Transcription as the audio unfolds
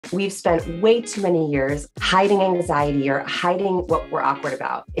We've spent way too many years hiding anxiety or hiding what we're awkward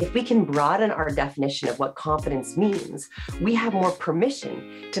about. If we can broaden our definition of what confidence means, we have more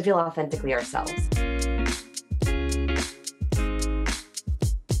permission to feel authentically ourselves.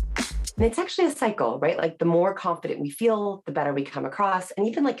 And it's actually a cycle, right? Like the more confident we feel, the better we come across. And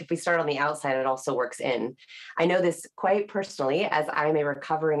even like if we start on the outside, it also works in. I know this quite personally as I'm a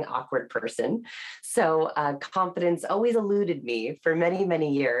recovering awkward person. So confidence always eluded me for many,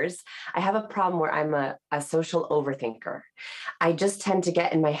 many years. I have a problem where I'm a social overthinker. I just tend to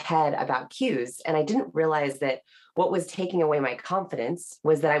get in my head about cues. And I didn't realize that what was taking away my confidence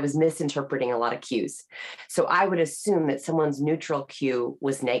was that I was misinterpreting a lot of cues. So I would assume that someone's neutral cue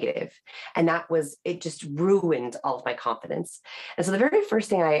was negative. And it just ruined all of my confidence. And so the very first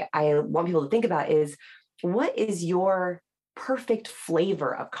thing I want people to think about is, what is your perfect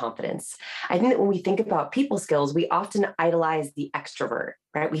flavor of confidence? I think that when we think about people skills, we often idolize the extrovert,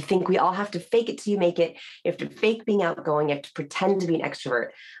 right? We think we all have to fake it till you make it. You have to fake being outgoing. You have to pretend to be an extrovert.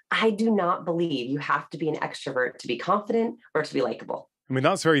 I do not believe you have to be an extrovert to be confident or to be likable. I mean,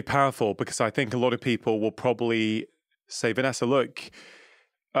 that's very powerful because I think a lot of people will probably say, Vanessa, look,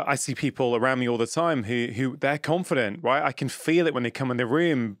 I see people around me all the time who they're confident, right? I can feel it when they come in the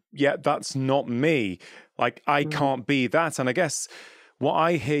room, yet that's not me. Like, I can't be that. And I guess what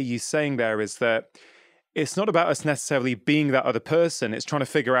I hear you saying there is that it's not about us necessarily being that other person. It's trying to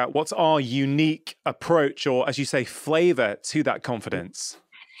figure out what's our unique approach or, as you say, flavor to that confidence.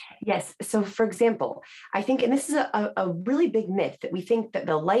 Yes. So, for example, I think, and this is a really big myth, that we think that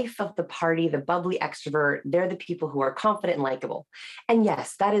the life of the party, the bubbly extrovert, they're the people who are confident and likable. And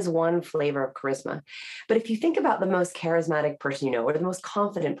yes, that is one flavor of charisma. But if you think about the most charismatic person you know, or the most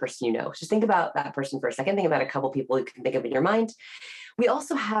confident person you know, just think about that person for a second. Think about a couple people you can think of in your mind. We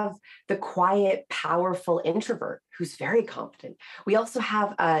also have the quiet, powerful introvert who's very confident. We also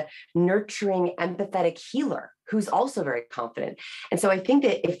have a nurturing, empathetic healer who's also very confident. And so I think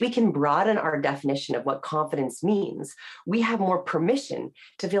that if we can broaden our definition of what confidence means, we have more permission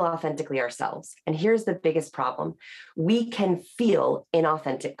to feel authentically ourselves. And here's the biggest problem. We can feel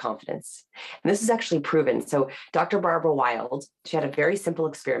inauthentic confidence. And this is actually proven. So Dr. Barbara Wild, she had a very simple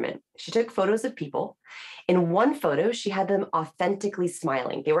experiment. She took photos of people. In one photo, she had them authentically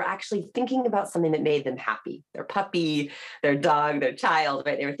smiling. They were actually thinking about something that made them happy. Their puppy, their dog, their child,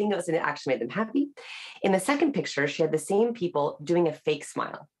 right? They were thinking about something that actually made them happy. In the second picture, she had the same people doing a fake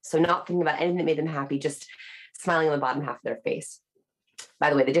smile. So not thinking about anything that made them happy, just smiling on the bottom half of their face. By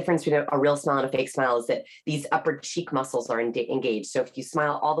the way, the difference between a real smile and a fake smile is that these upper cheek muscles are engaged. So if you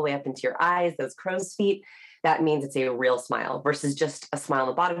smile all the way up into your eyes, those crow's feet, that means it's a real smile versus just a smile on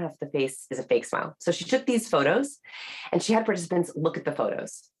the bottom half of the face is a fake smile. So she took these photos and she had participants look at the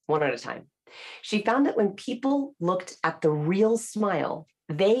photos one at a time. She found that when people looked at the real smile,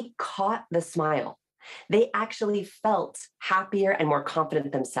 they caught the smile. They actually felt happier and more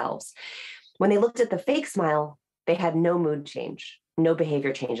confident themselves. When they looked at the fake smile, they had no mood change, no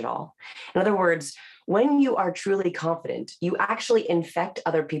behavior change at all. In other words, when you are truly confident, you actually infect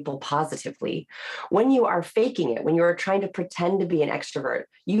other people positively. When you are faking it, when you are trying to pretend to be an extrovert,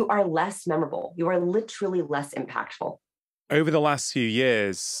 you are less memorable. You are literally less impactful. Over the last few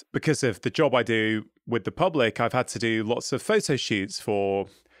years, because of the job I do with the public, I've had to do lots of photo shoots for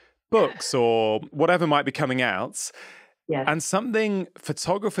books or whatever might be coming out. Yes. And something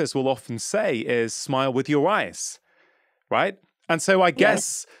photographers will often say is smile with your eyes, right? And so I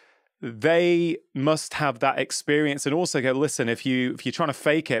guess they must have that experience and also go, listen, if you're trying to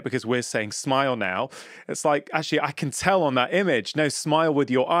fake it because we're saying smile now, it's like, actually, I can tell on that image, no, smile with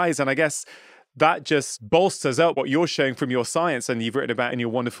your eyes. And I guess that just bolsters up what you're showing from your science and you've written about in your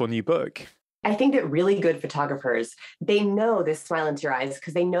wonderful new book. I think that really good photographers, they know this smile into your eyes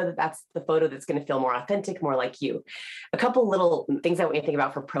because they know that that's the photo that's going to feel more authentic, more like you. A couple little things I want you to think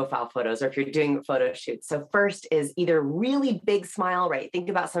about for profile photos or if you're doing photo shoots. So first is either really big smile, right? Think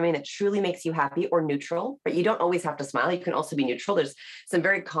about something that truly makes you happy, or neutral, right? You don't always have to smile. You can also be neutral. There's some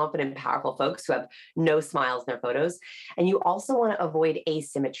very confident, powerful folks who have no smiles in their photos. And you also want to avoid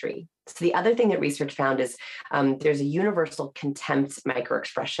asymmetry. So the other thing that research found is there's a universal contempt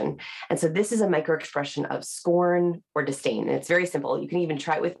microexpression. And so this is a microexpression of scorn or disdain. And it's very simple. You can even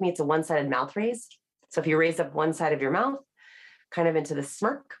try it with me. It's a one-sided mouth raise. So if you raise up one side of your mouth, kind of into the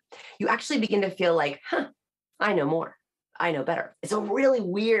smirk, you actually begin to feel like, I know more. I know better. It's a really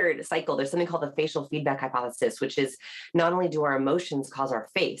weird cycle. There's something called the facial feedback hypothesis, which is not only do our emotions cause our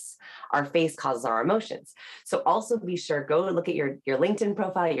face causes our emotions. So also be sure, go look at your LinkedIn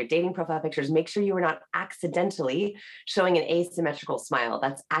profile, your dating profile pictures, make sure you are not accidentally showing an asymmetrical smile.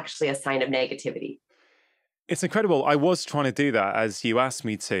 That's actually a sign of negativity. It's incredible. I was trying to do that as you asked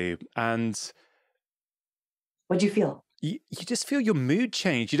me to. And What'd you feel? you just feel your mood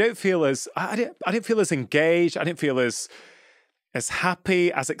change. You don't feel as, I didn't feel as engaged. I didn't feel as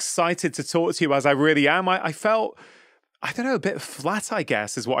happy, as excited to talk to you as I really am. I felt, I don't know, a bit flat, I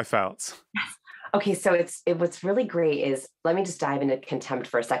guess, is what I felt. Okay, so what's really great is, let me just dive into contempt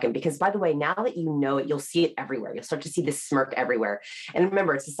for a second, because by the way, now that you know it, you'll see it everywhere. You'll start to see this smirk everywhere. And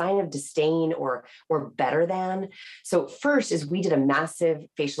remember, it's a sign of disdain or better than. So first is, we did a massive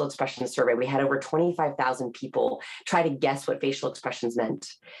facial expression survey. We had over 25,000 people try to guess what facial expressions meant.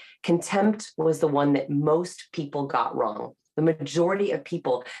 Contempt was the one that most people got wrong. The majority of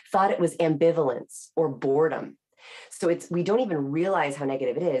people thought it was ambivalence or boredom. So we don't even realize how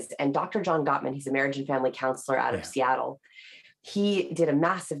negative it is. And Dr. John Gottman, he's a marriage and family counselor out of Seattle. He did a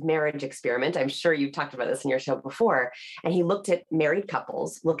massive marriage experiment. I'm sure you've talked about this in your show before. And he looked at married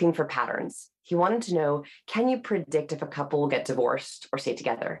couples looking for patterns. He wanted to know, can you predict if a couple will get divorced or stay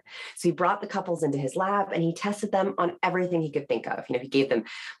together? So he brought the couples into his lab and he tested them on everything he could think of. He gave them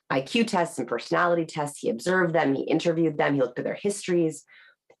IQ tests and personality tests. He observed them. He interviewed them. He looked at their histories.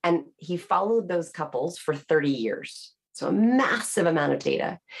 And he followed those couples for 30 years. So a massive amount of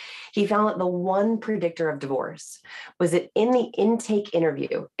data. He found that the one predictor of divorce was that in the intake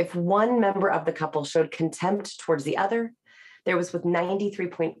interview, if one member of the couple showed contempt towards the other, there was, with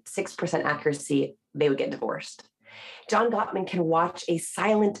 93.6% accuracy, they would get divorced. John Gottman can watch a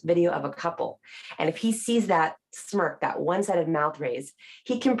silent video of a couple. And if he sees that smirk, that one-sided mouth raise,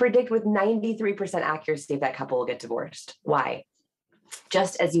 he can predict with 93% accuracy if that couple will get divorced. Why?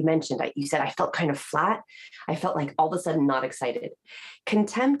 Just as you mentioned, you said, I felt kind of flat. I felt like all of a sudden not excited.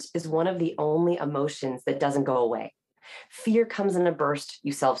 Contempt is one of the only emotions that doesn't go away. Fear comes in a burst,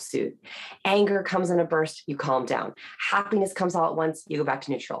 you self-soothe. Anger comes in a burst, you calm down. Happiness comes all at once, you go back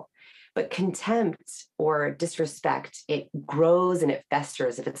to neutral. But contempt or disrespect, it grows and it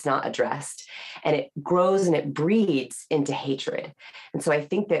festers if it's not addressed. And it grows and it breeds into hatred. And so I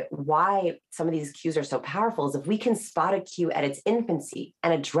think that why some of these cues are so powerful is, if we can spot a cue at its infancy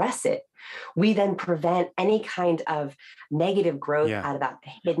and address it, we then prevent any kind of negative growth out of that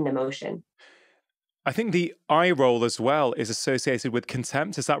hidden emotion. I think the eye roll as well is associated with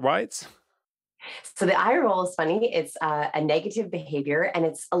contempt. Is that right? So the eye roll is funny. It's a negative behavior, and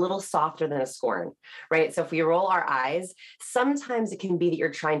it's a little softer than a scorn, right? So if we roll our eyes, sometimes it can be that you're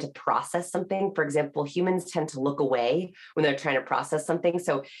trying to process something. For example, humans tend to look away when they're trying to process something.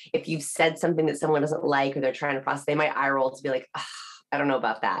 So if you've said something that someone doesn't like, or they're trying to process, they might eye roll to be like, I don't know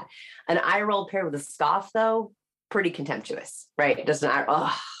about that. An eye roll paired with a scoff, though, pretty contemptuous, right? Just an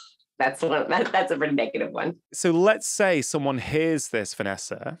eye, that's a pretty negative one. So let's say someone hears this,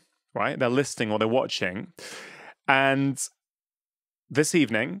 Vanessa, right? They're listening or they're watching, and this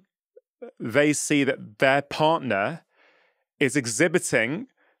evening they see that their partner is exhibiting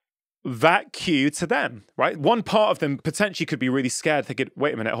that cue to them, right? One part of them potentially could be really scared, thinking,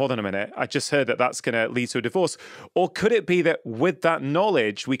 wait a minute, hold on a minute. I just heard that that's going to lead to a divorce. Or could it be that with that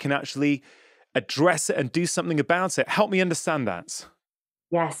knowledge, we can actually address it and do something about it? Help me understand that.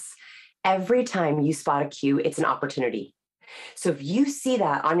 Yes. Every time you spot a cue, it's an opportunity. So if you see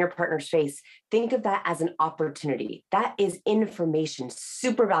that on your partner's face, think of that as an opportunity. That is information,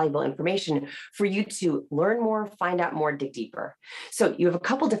 super valuable information for you to learn more, find out more, dig deeper. So you have a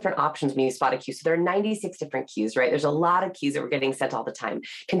couple different options when you spot a cue. So there are 96 different cues, right? There's a lot of cues that we're getting sent all the time.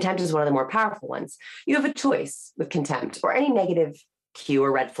 Contempt is one of the more powerful ones. You have a choice with contempt or any negative cue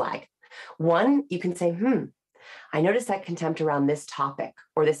or red flag. One, you can say, I noticed that contempt around this topic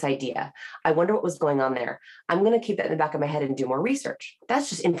or this idea. I wonder what was going on there. I'm going to keep that in the back of my head and do more research. That's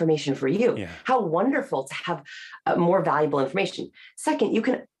just information for you. Yeah. How wonderful to have more valuable information. Second, you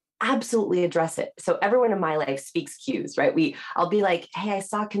can absolutely address it. So everyone in my life speaks cues, right? I'll be like, hey, I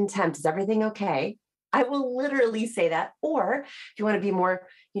saw contempt. Is everything okay? I will literally say that. Or if you want to be more,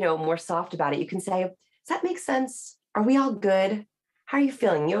 more soft about it, you can say, does that make sense? Are we all good? How are you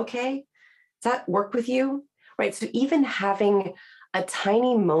feeling? You okay? Does that work with you? Right. So even having a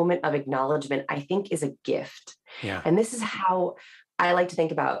tiny moment of acknowledgement, I think, is a gift. Yeah. And this is how I like to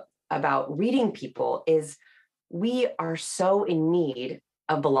think about reading people is we are so in need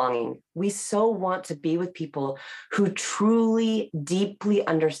of belonging. We so want to be with people who truly, deeply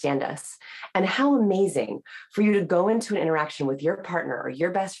understand us. And how amazing for you to go into an interaction with your partner or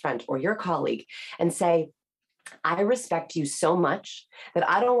your best friend or your colleague and say, I respect you so much that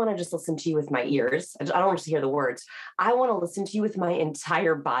I don't want to just listen to you with my ears. I don't want to hear the words. I want to listen to you with my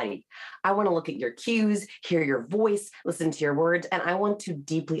entire body. I want to look at your cues, hear your voice, listen to your words, and I want to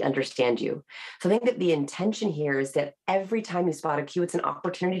deeply understand you. So I think that the intention here is that every time you spot a cue, it's an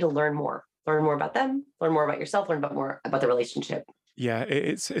opportunity to learn more. Learn more about them, learn more about yourself, learn about more about the relationship. Yeah,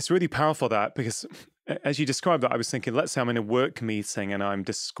 it's really powerful that, because as you described that, I was thinking, let's say I'm in a work meeting and I'm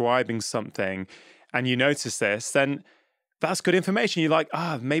describing something and you notice this, then that's good information. You're like,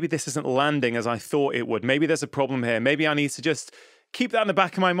 maybe this isn't landing as I thought it would. Maybe there's a problem here. Maybe I need to just keep that in the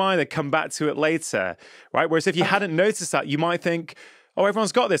back of my mind and come back to it later, right? Whereas if you hadn't noticed that, you might think, oh,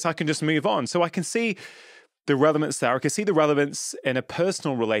 everyone's got this, I can just move on. So I can see the relevance there. I can see the relevance in a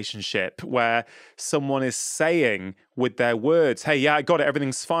personal relationship where someone is saying with their words, hey, yeah, I got it,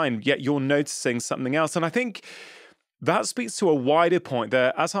 everything's fine, yet you're noticing something else. And I think that speaks to a wider point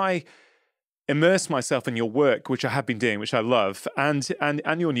that as I immerse myself in your work, which I have been doing, which I love, and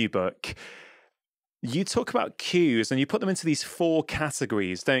your new book, you talk about cues and you put them into these 4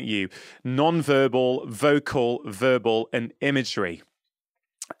 categories, don't you? Non-verbal, vocal, verbal, and imagery.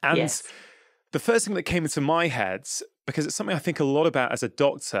 And Yes. the first thing that came into my head, because it's something I think a lot about as a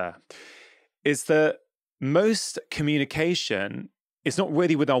doctor, is that most communication is not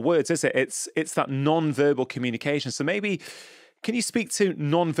really with our words, is it? It's that non-verbal communication. So maybe, can you speak to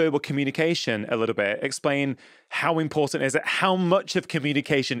non-verbal communication a little bit? Explain how important is it? How much of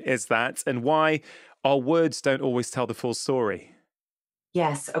communication is that? And why our words don't always tell the full story?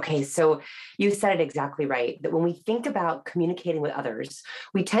 Yes. Okay. So you said it exactly right, that when we think about communicating with others,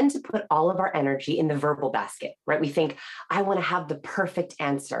 we tend to put all of our energy in the verbal basket, right? We think, I want to have the perfect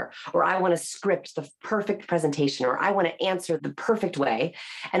answer, or I want to script the perfect presentation, or I want to answer the perfect way.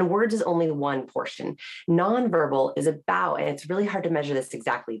 And words is only one portion. Nonverbal is about, and it's really hard to measure this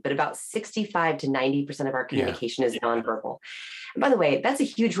exactly, but about 65 to 90% of our Yeah. communication is nonverbal. And by the way, that's a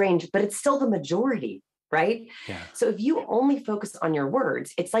huge range, but it's still the majority, right? Yeah. So if you only focus on your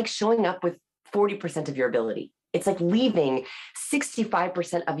words, it's like showing up with 40% of your ability. It's like leaving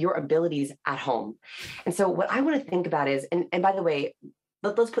 65% of your abilities at home. And so what I want to think about is, and by the way,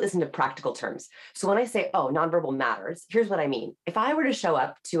 let's put this into practical terms. So when I say, oh, nonverbal matters, here's what I mean. If I were to show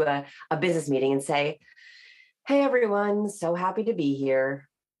up to a business meeting and say, hey, everyone, so happy to be here,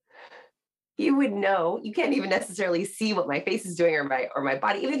 you would know. You can't even necessarily see what my face is doing, or my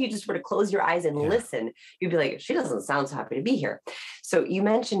body. Even if you just were to close your eyes and Yeah. listen, you'd be like, she doesn't sound so happy to be here. So you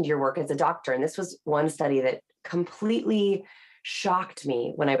mentioned your work as a doctor, and this was one study that completely shocked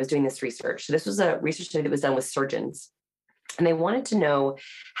me when I was doing this research. So this was a research study that was done with surgeons. And they wanted to know,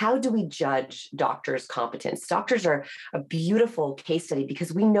 how do we judge doctors' competence? Doctors are a beautiful case study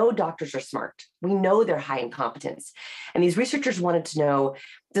because we know doctors are smart. We know they're high in competence. And these researchers wanted to know,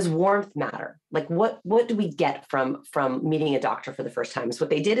 does warmth matter? Like what do we get from meeting a doctor for the first time? So what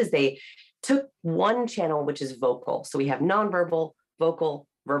they did is they took one channel, which is vocal. So we have nonverbal, vocal,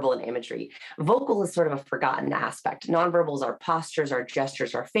 verbal, and imagery. Vocal is sort of a forgotten aspect. Nonverbal is our postures, our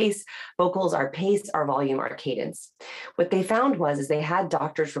gestures, our face. Vocal is our pace, our volume, our cadence. What they found is they had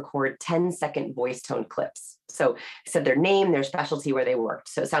doctors record 10-second voice tone clips. So they said their name, their specialty, where they worked.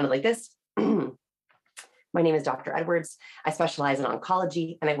 So it sounded like this. My name is Dr. Edwards. I specialize in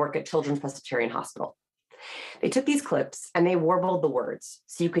oncology, and I work at Children's Presbyterian Hospital. They took these clips and they warbled the words.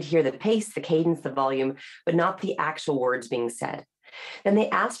 So you could hear the pace, the cadence, the volume, but not the actual words being said. Then they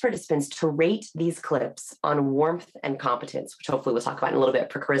asked participants to rate these clips on warmth and competence, which hopefully we'll talk about in a little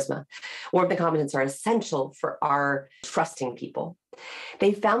bit for charisma. Warmth and competence are essential for our trusting people.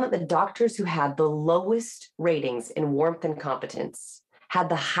 They found that the doctors who had the lowest ratings in warmth and competence had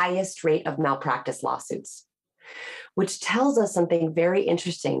the highest rate of malpractice lawsuits, which tells us something very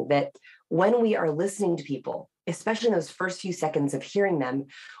interesting, that when we are listening to people, especially in those first few seconds of hearing them,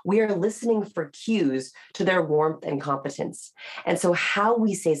 we are listening for cues to their warmth and competence. And so how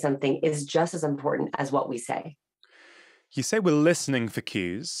we say something is just as important as what we say. You say we're listening for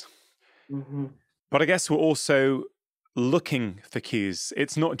cues, Mm-hmm. but I guess we're also looking for cues.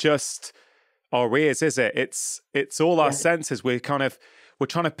 It's not just our ears, is it? It's all our senses. We're trying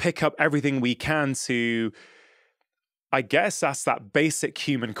to pick up everything we can to, I guess, ask that basic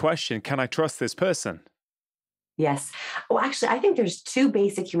human question: can I trust this person? Yes. Well, actually, I think there's 2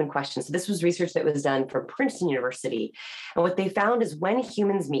 basic human questions. So this was research that was done from Princeton University. And what they found is when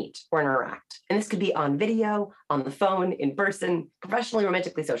humans meet or interact, and this could be on video, on the phone, in person, professionally,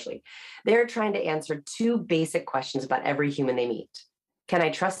 romantically, socially, they're trying to answer 2 basic questions about every human they meet. Can I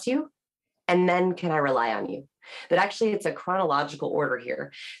trust you? And then can I rely on you? But actually, it's a chronological order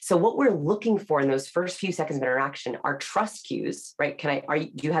here. So what we're looking for in those first few seconds of interaction are trust cues, right?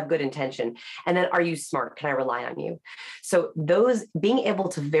 Do you have good intention? And then, are you smart? Can I rely on you? So those, being able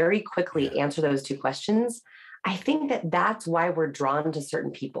to very quickly answer those 2 questions, I think that that's why we're drawn to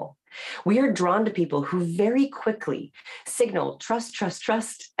certain people. We are drawn to people who very quickly signal trust, trust,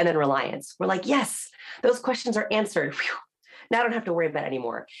 trust, and then reliance. We're like, yes, those questions are answered. Whew. Now I don't have to worry about it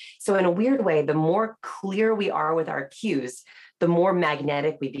anymore. So in a weird way, the more clear we are with our cues, the more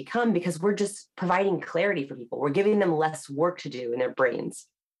magnetic we become because we're just providing clarity for people. We're giving them less work to do in their brains.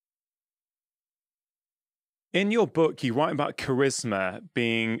 In your book, you write about charisma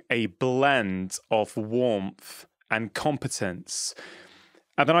being a blend of warmth and competence.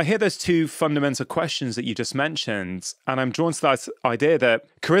 And then I hear those two fundamental questions that you just mentioned, and I'm drawn to that idea that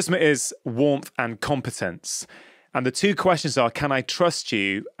charisma is warmth and competence. And the two questions are, can I trust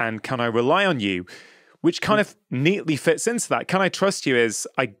you and can I rely on you? Which kind of neatly fits into that. Can I trust you is,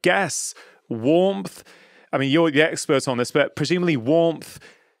 I guess, warmth. I mean, you're the expert on this, but presumably warmth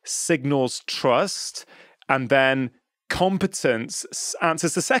signals trust. And then competence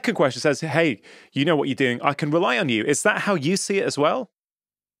answers the second question, says, hey, you know what you're doing. I can rely on you. Is that how you see it as well?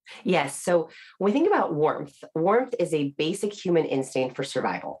 Yes. So when we think about warmth, warmth is a basic human instinct for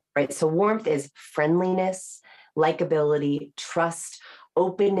survival, right? So warmth is friendliness, likability, trust,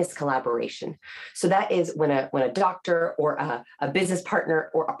 openness, collaboration. So that is when a doctor or a business partner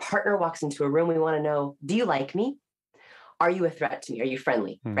or a partner walks into a room, we want to know, do you like me? Are you a threat to me? Are you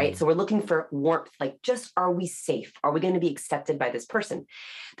friendly? Right? So we're looking for warmth, like just, are we safe? Are we going to be accepted by this person?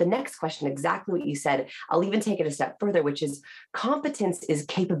 The next question, exactly what you said, I'll even take it a step further, which is competence is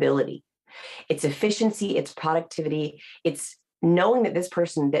capability. It's efficiency, it's productivity, it's knowing that this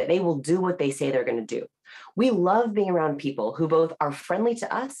person, that they will do what they say they're going to do. We love being around people who both are friendly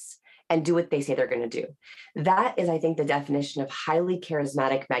to us and do what they say they're going to do. That is, I think, the definition of highly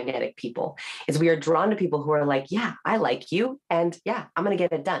charismatic, magnetic people, is we are drawn to people who are like, yeah, I like you. And yeah, I'm going to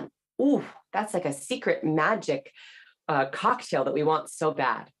get it done. Ooh, that's like a secret magic cocktail that we want so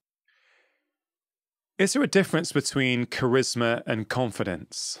bad. Is there a difference between charisma and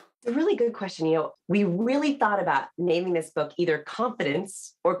confidence? It's a really good question. We really thought about naming this book either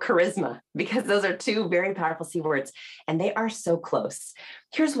confidence or charisma, because those are two very powerful C words, and they are so close.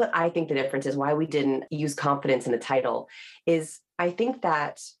 Here's what I think the difference is, why we didn't use confidence in the title, is I think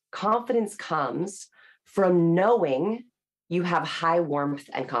that confidence comes from knowing you have high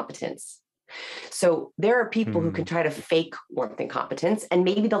warmth and competence. So there are people who can try to fake warmth and competence, and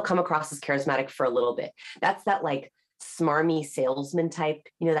maybe they'll come across as charismatic for a little bit. That's that like smarmy salesman type,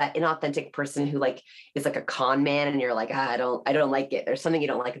 that inauthentic person who like is like a con man, and you're like, I don't like it. There's something you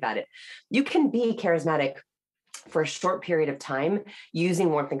don't like about it. You can be charismatic for a short period of time using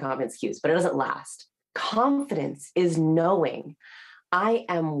warmth and confidence cues, but it doesn't last. Confidence is knowing I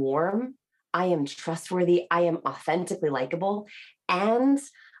am warm, I am trustworthy, I am authentically likable, and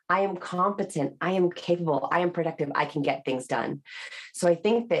I am competent, I am capable, I am productive, I can get things done. So I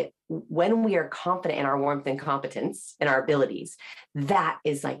think that when we are confident in our warmth and competence and our abilities, that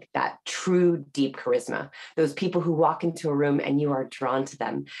is like that true deep charisma. Those people who walk into a room and you are drawn to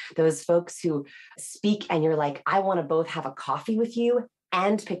them. Those folks who speak and you're like, I want to both have a coffee with you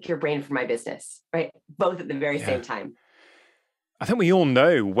and pick your brain for my business, right? Both at the very same time. I think we all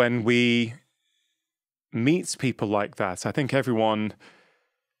know when we meet people like that. I think everyone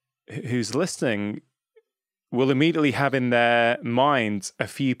who's listening will immediately have in their mind a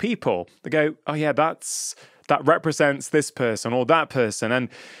few people. They go, oh yeah, that represents this person or that person. And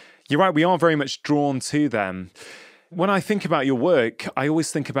you're right, we are very much drawn to them. When I think about your work, I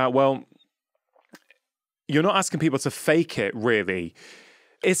always think about, well, you're not asking people to fake it, really.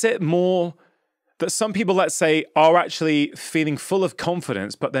 Is it more that some people, let's say, are actually feeling full of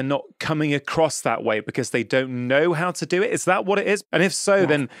confidence, but they're not coming across that way because they don't know how to do it? Is that what it is? And if so,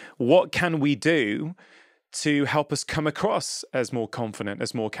 then what can we do to help us come across as more confident,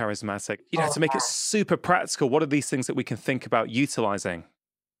 as more charismatic? To make it super practical, what are these things that we can think about utilizing?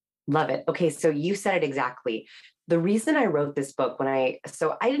 Love it. Okay, so you said it exactly. The reason I wrote this book I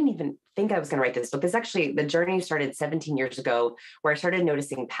didn't even think I was going to write this book. This actually, the journey started 17 years ago, where I started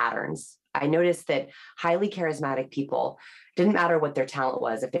noticing patterns. I noticed that highly charismatic people, didn't matter what their talent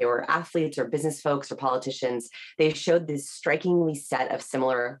was, if they were athletes or business folks or politicians, they showed this strikingly set of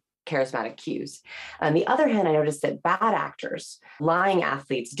similar charismatic cues. On the other hand, I noticed that bad actors, lying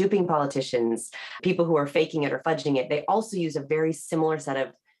athletes, duping politicians, people who are faking it or fudging it, they also use a very similar set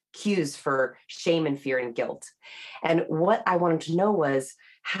of cues for shame and fear and guilt. And what I wanted to know was,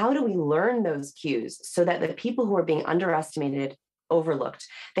 how do we learn those cues so that the people who are being underestimated, overlooked,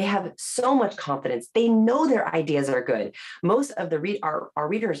 they have so much confidence, they know their ideas are good. Most of our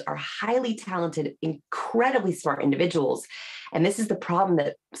readers are highly talented, incredibly smart individuals. And this is the problem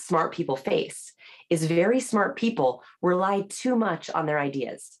that smart people face, is very smart people rely too much on their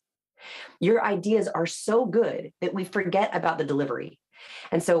ideas. Your ideas are so good that we forget about the delivery.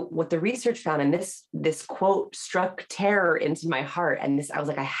 And so what the research found, and this quote struck terror into my heart, and I was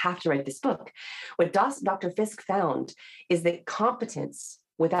like, I have to write this book. What Dr. Fisk found is that competence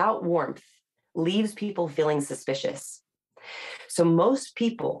without warmth leaves people feeling suspicious. So most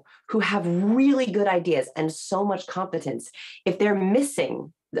people who have really good ideas and so much competence, if they're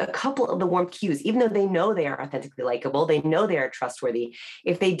missing a couple of the warm cues, even though they know they are authentically likable, they know they are trustworthy,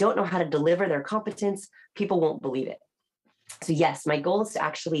 if they don't know how to deliver their competence, people won't believe it. So yes, my goal is to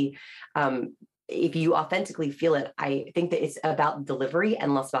actually, if you authentically feel it, I think that it's about delivery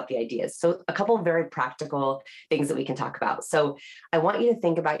and less about the ideas. So a couple of very practical things that we can talk about. So I want you to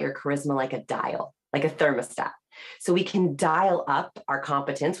think about your charisma like a dial, like a thermostat. So we can dial up our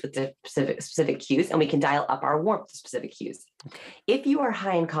competence with the specific cues, and we can dial up our warmth with specific cues. If you are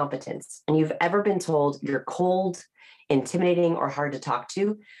high in competence and you've ever been told you're cold, intimidating, or hard to talk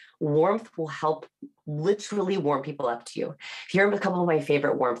to, warmth will help literally warm people up to you. Here are a couple of my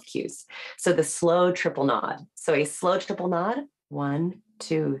favorite warmth cues. So the slow triple nod. So a slow triple nod, 1,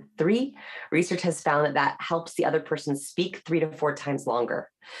 2, 3. Research has found that helps the other person speak 3 to 4 times longer.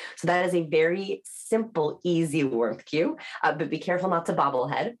 So that is a very simple, easy warmth cue, but be careful not to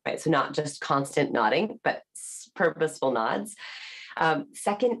bobblehead, right? So not just constant nodding, but purposeful nods.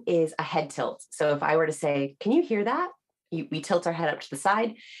 Second is a head tilt. So if I were to say, can you hear that? We tilt our head up to the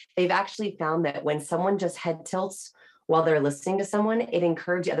side. They've actually found that when someone just head tilts while they're listening to someone, it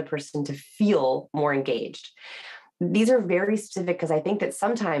encourages the other person to feel more engaged. These are very specific because I think that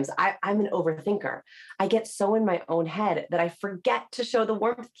sometimes I'm an overthinker. I get so in my own head that I forget to show the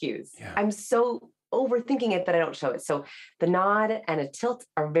warmth cues. Yeah. I'm so overthinking it that I don't show it. So the nod and a tilt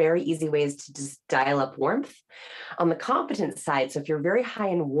are very easy ways to just dial up warmth. On the competence side, so if you're very high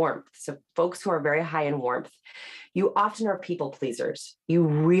in warmth, so folks who are very high in warmth, you often are people pleasers. You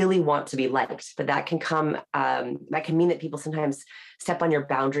really want to be liked, but that can come, that can mean that people sometimes step on your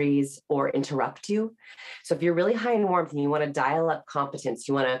boundaries or interrupt you. So if you're really high in warmth and you want to dial up competence,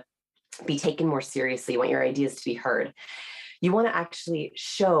 you want to be taken more seriously, you want your ideas to be heard, you want to actually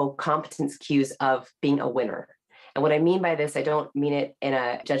show competence cues of being a winner. And what I mean by this, I don't mean it in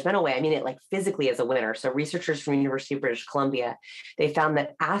a judgmental way. I mean it like physically as a winner. So researchers from University of British Columbia, they found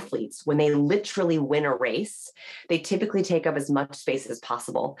that athletes, when they literally win a race, they typically take up as much space as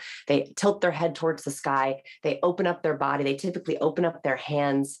possible. They tilt their head towards the sky. They open up their body. They typically open up their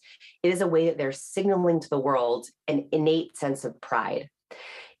hands. It is a way that they're signaling to the world an innate sense of pride.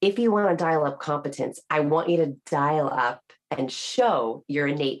 If you want to dial up competence, I want you to dial up and show your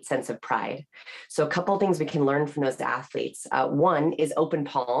innate sense of pride. So a couple of things we can learn from those athletes. One is open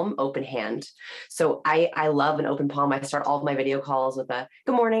palm, open hand. So I love an open palm. I start all of my video calls with a,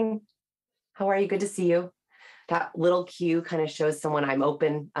 good morning, how are you, good to see you. That little cue kind of shows someone I'm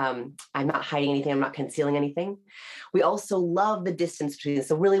open. I'm not hiding anything. I'm not concealing anything. We also love the distance between,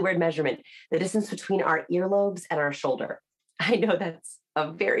 it's a really weird measurement, the distance between our earlobes and our shoulder. I know that's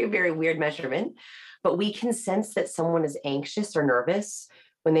a very, very weird measurement, but we can sense that someone is anxious or nervous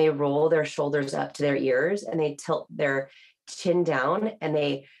when they roll their shoulders up to their ears and they tilt their chin down and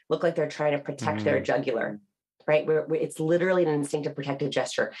they look like they're trying to protect their jugular, right? It's literally an instinctive protective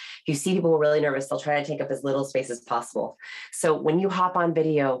gesture. If you see people really nervous, they'll try to take up as little space as possible. So when you hop on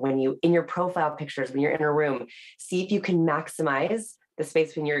video, when you, in your profile pictures, when you're in a room, see if you can maximize the space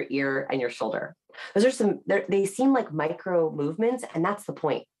between your ear and your shoulder. Those are they seem like micro movements, and that's the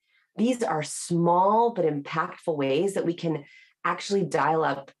point. These are small but impactful ways that we can actually dial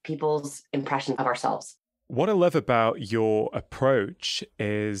up people's impression of ourselves. What I love about your approach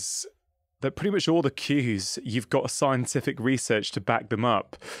is that pretty much all the cues, you've got scientific research to back them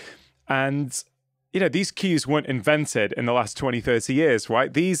up. And, you know, these cues weren't invented in the last 20, 30 years,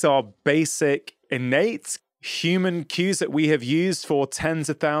 right? These are basic, innate human cues that we have used for tens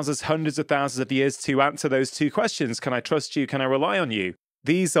of thousands, hundreds of thousands of years to answer those two questions. Can I trust you? Can I rely on you?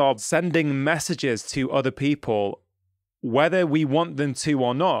 These are sending messages to other people, whether we want them to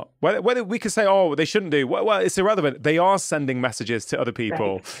or not. Whether we could say, oh, they shouldn't do. Well, it's irrelevant. They are sending messages to other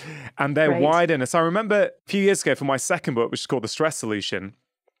people, right, and they're wide in us. I remember a few years ago for my second book, which is called The Stress Solution,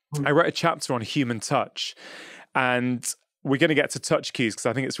 I wrote a chapter on human touch. And we're going to get to touch cues because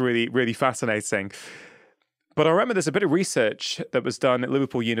I think it's really, really fascinating. But I remember there's a bit of research that was done at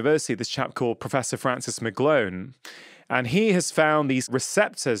Liverpool University, this chap called Professor Francis McGlone. And he has found these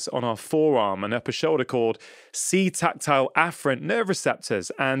receptors on our forearm and upper shoulder called C-tactile afferent nerve receptors.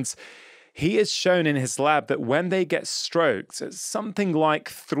 And he has shown in his lab that when they get stroked, it's something like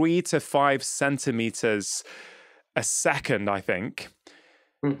 3 to 5 centimeters a second, I think.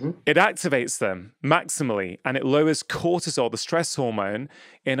 It activates them maximally and it lowers cortisol, the stress hormone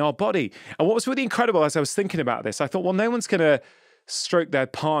in our body. And what was really incredible as I was thinking about this, I thought, well, no one's going to stroke their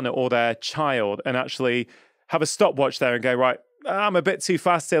partner or their child and actually have a stopwatch there and go, right, I'm a bit too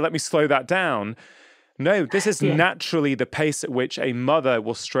fast here, let me slow that down. No, this is naturally the pace at which a mother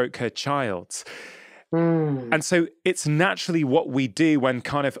will stroke her child. And so it's naturally what we do when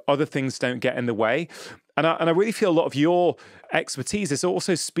kind of other things don't get in the way. And I really feel a lot of your expertise is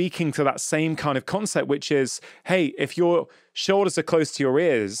also speaking to that same kind of concept, which is, hey, if your shoulders are close to your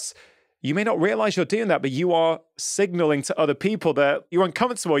ears, you may not realize you're doing that, but you are signaling to other people that you're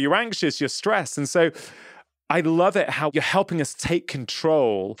uncomfortable, you're anxious, you're stressed. And so I love it how you're helping us take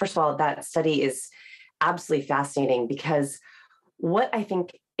control. First of all, that study is absolutely fascinating because what I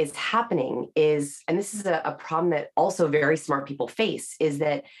think is happening is, and this is a problem that also very smart people face, is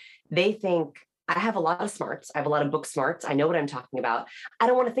that they think, I have a lot of smarts. I have a lot of book smarts. I know what I'm talking about. I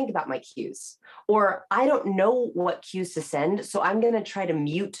don't want to think about my cues, or I don't know what cues to send. So I'm going to try to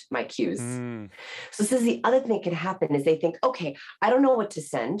mute my cues. So this is the other thing that can happen is they think, okay, I don't know what to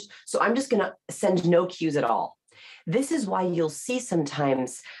send. So I'm just going to send no cues at all. This is why you'll see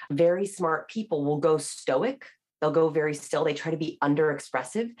sometimes very smart people will go stoic. They'll go very still. They try to be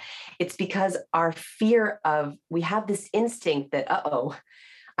underexpressive. It's because our fear of, we have this instinct that,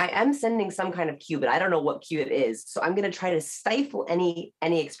 I am sending some kind of cue, but I don't know what cue it is. So I'm going to try to stifle any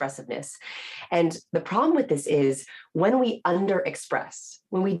expressiveness. And the problem with this is when we underexpress,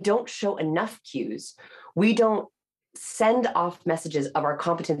 when we don't show enough cues, we don't send off messages of our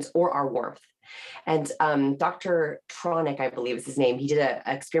competence or our warmth. And Dr. Tronick, I believe is his name, he did an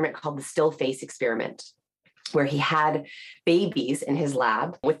experiment called the still face experiment, where he had babies in his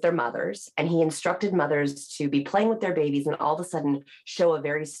lab with their mothers, and he instructed mothers to be playing with their babies and all of a sudden show a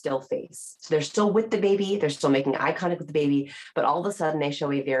very still face. So they're still with the baby, they're still making eye contact with the baby, but all of a sudden they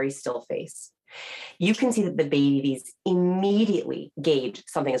show a very still face. You can see that the babies immediately gauge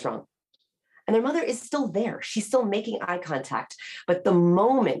something is wrong. And their mother is still there. She's still making eye contact. But the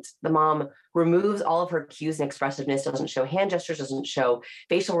moment the mom removes all of her cues and expressiveness, doesn't show hand gestures, doesn't show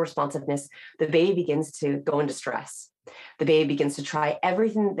facial responsiveness, the baby begins to go into stress. The baby begins to try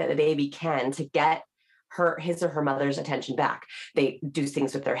everything that the baby can to get his or her mother's attention back. They do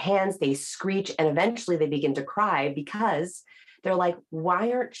things with their hands, they screech, and eventually they begin to cry because they're like,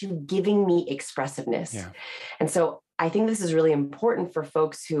 why aren't you giving me expressiveness? Yeah. And so I think this is really important for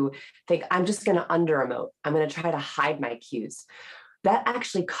folks who think, I'm just going to under-emote. I'm going to try to hide my cues. That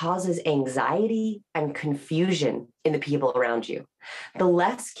actually causes anxiety and confusion in the people around you. The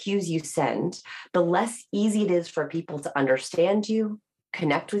less cues you send, the less easy it is for people to understand you,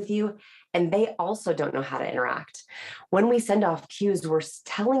 connect with you, and they also don't know how to interact. When we send off cues, we're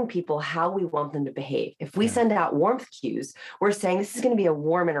telling people how we want them to behave. If we send out warmth cues, we're saying this is going to be a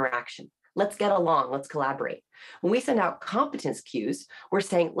warm interaction. Let's get along. Let's collaborate. When we send out competence cues, we're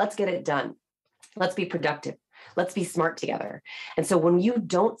saying, let's get it done. Let's be productive. Let's be smart together. And so when you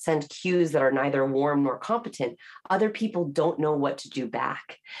don't send cues that are neither warm nor competent, other people don't know what to do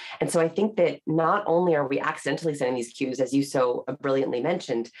back. And so I think that not only are we accidentally sending these cues, as you so brilliantly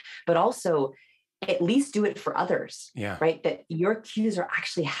mentioned, but also at least do it for others, right? That your cues are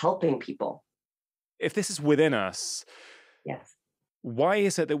actually helping people. If this is within us, yes. Why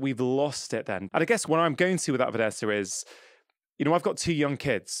is it that we've lost it then? And I guess what I'm going to with that, Vanessa, is, I've got 2 young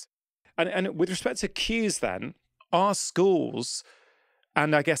kids. And with respect to cues then, are schools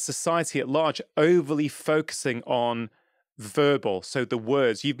and I guess society at large overly focusing on verbal? So the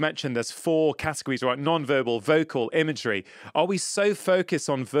words, you've mentioned there's 4 categories, right? Non-verbal, vocal, imagery. Are we so focused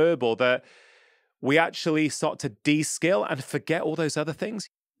on verbal that we actually start to de-skill and forget all those other things?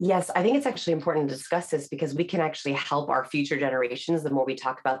 Yes, I think it's actually important to discuss this because we can actually help our future generations the more we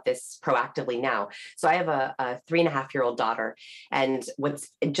talk about this proactively now. So I have a 3.5-year-old daughter, and what's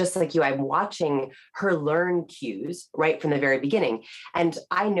just like you, I'm watching her learn cues right from the very beginning. And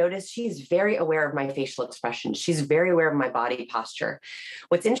I notice she's very aware of my facial expression. She's very aware of my body posture.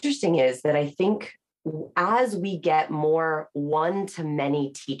 What's interesting is that I think as we get more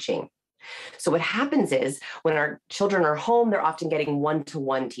one-to-many teaching, so what happens is when our children are home, they're often getting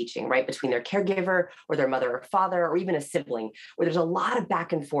one-to-one teaching, right? Between their caregiver or their mother or father, or even a sibling, where there's a lot of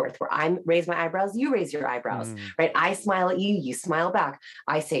back and forth where I raise my eyebrows, you raise your eyebrows, right? I smile at you, you smile back.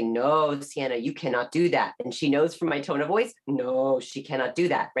 I say, no, Sienna, you cannot do that. And she knows from my tone of voice, no, she cannot do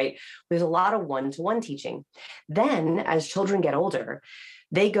that, right? There's a lot of one-to-one teaching. Then as children get older,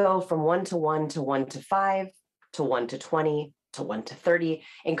 they go from 1-to-1 to 1-to-5 to 1-to-20 to 1-to-30.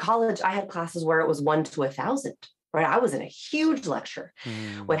 In college, I had classes where it was 1-to-1,000, right? I was in a huge lecture.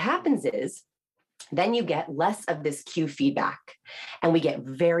 What happens is then you get less of this cue feedback. And we get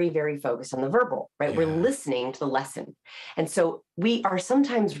very, very focused on the verbal, right? Yeah. We're listening to the lesson. And so we are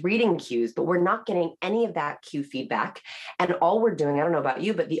sometimes reading cues, but we're not getting any of that cue feedback. And all we're doing, I don't know about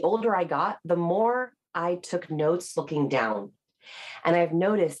you, but the older I got, the more I took notes looking down. And I've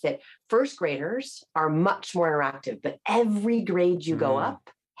noticed that first graders are much more interactive, but every grade you go up,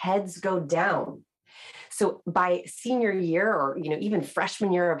 heads go down. So by senior year or even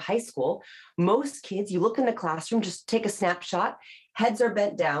freshman year of high school, most kids, you look in the classroom, just take a snapshot, heads are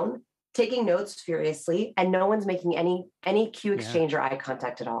bent down, taking notes furiously, and no one's making any cue exchange or eye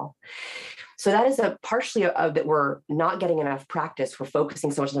contact at all. So that is partially that we're not getting enough practice. We're focusing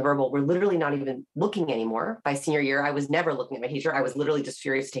so much on the verbal. We're literally not even looking anymore. By senior year, I was never looking at my teacher. I was literally just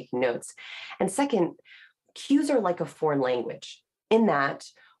furious taking notes. And second, cues are like a foreign language in that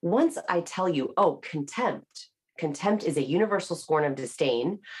once I tell you, oh, contempt is a universal scorn of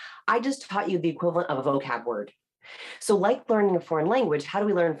disdain, I just taught you the equivalent of a vocab word. So like learning a foreign language, how do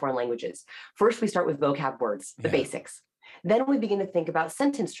we learn foreign languages? First, we start with vocab words, the basics. Then we begin to think about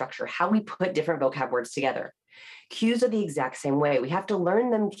sentence structure, how we put different vocab words together. Cues are the exact same way. We have to learn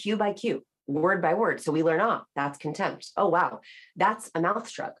them cue by cue, word by word. So we learn, that's contempt. Oh, wow, that's a mouth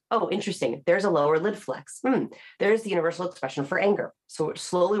shrug. Oh, interesting. There's a lower lid flex. There's the universal expression for anger. So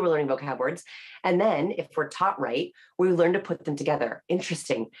slowly we're learning vocab words. And then if we're taught right, we learn to put them together.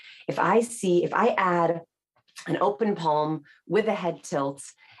 Interesting. If I add an open palm with a head tilt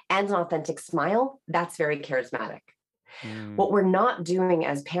and an authentic smile, that's very charismatic. What we're not doing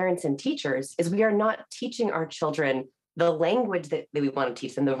as parents and teachers is we are not teaching our children the language that we want to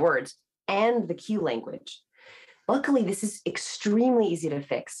teach them, the words, and the cue language. Luckily, this is extremely easy to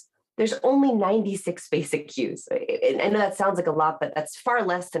fix. There's only 96 basic cues. I know that sounds like a lot, but that's far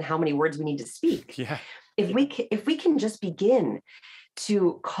less than how many words we need to speak. Yeah. If we can just begin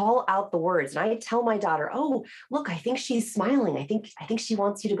to call out the words, and I tell my daughter, oh, look, I think she's smiling. I think she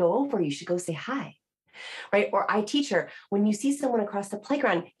wants you to go over. You should go say hi. Right? Or I teach her, when you see someone across the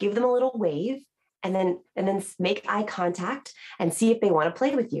playground, give them a little wave and then make eye contact and see if they want to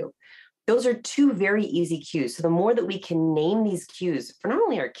play with you. Those are two very easy cues. So the more that we can name these cues for not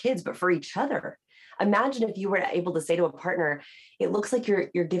only our kids, but for each other. Imagine if you were able to say to a partner, it looks like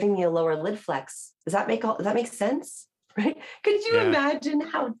you're giving me a lower lid flex. Does that make sense? Right? Could you imagine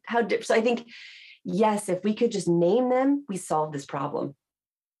how different? So I think, yes, if we could just name them, we solve this problem.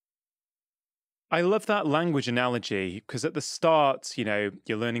 I love that language analogy because at the start, you're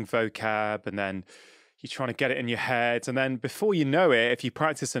learning vocab and then you're trying to get it in your head. And then before you know it, if you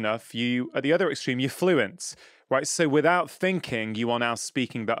practice enough, at the other extreme, you're fluent, right? So without thinking, you are now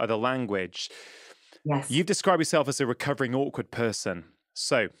speaking that other language. Yes. You've described yourself as a recovering awkward person.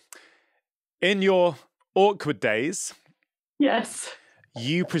 So in your awkward days, yes,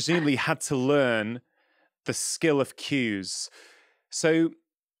 you presumably had to learn the skill of cues. So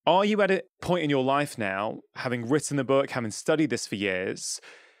are you at a point in your life now, having written the book, having studied this for years,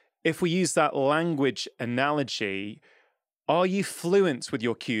 if we use that language analogy, are you fluent with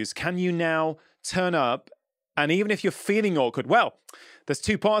your cues? Can you now turn up, and even if you're feeling awkward, well, there's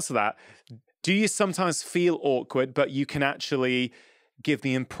two parts to that. Do you sometimes feel awkward, but you can actually give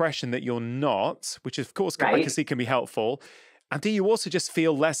the impression that you're not, which of course, I can see can be helpful. And do you also just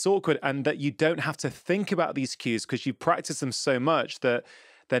feel less awkward and that you don't have to think about these cues because you practice them so much that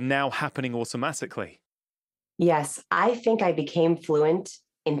they're now happening automatically? Yes, I think I became fluent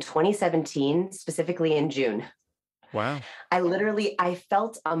in 2017, specifically in June. Wow. I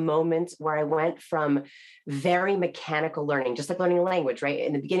felt a moment where I went from very mechanical learning, just like learning a language, right?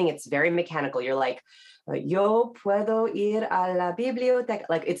 In the beginning, it's very mechanical. You're like, yo puedo ir a la biblioteca.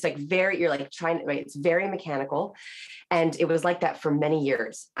 Like, it's like you're like trying, right? It's very mechanical. And it was like that for many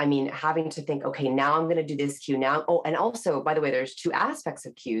years. I mean, having to think, okay, now I'm going to do this cue now. Oh, and also, by the way, there's two aspects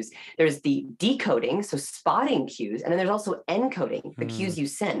of cues. There's the decoding, so spotting cues, and then there's also encoding, the cues you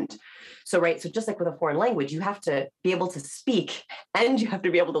send. So, right, so just like with a foreign language, you have to be able to speak and you have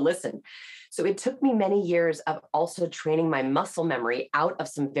to be able to listen. So it took me many years of also training my muscle memory out of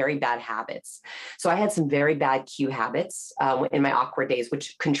some very bad habits. So I had some very bad cue habits in my awkward days,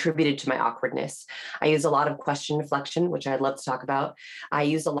 which contributed to my awkwardness. I used a lot of question deflection, which I'd love to talk about. I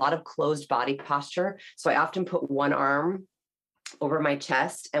used a lot of closed body posture. So I often put one arm over my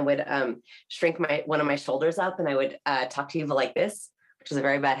chest and would shrink one of my shoulders up, and I would talk to you like this, which is a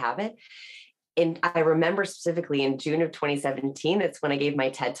very bad habit. And I remember specifically in June of 2017, that's when I gave my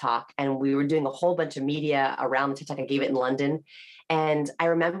TED Talk, and we were doing a whole bunch of media around the TED Talk. I gave it in London. And I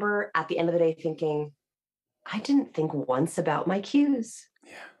remember at the end of the day thinking, I didn't think once about my cues.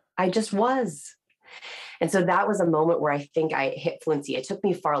 Yeah. I just was. And so that was a moment where I think I hit fluency. It took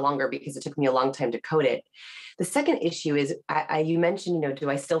me far longer because it took me a long time to code it. The second issue is you mentioned, do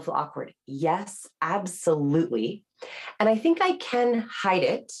I still feel awkward? Yes, absolutely. And I think I can hide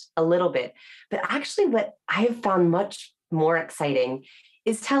it a little bit. But actually, what I have found much more exciting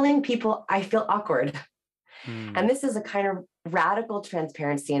is telling people I feel awkward. And this is a kind of radical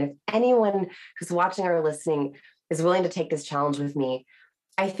transparency. And if anyone who's watching or listening is willing to take this challenge with me,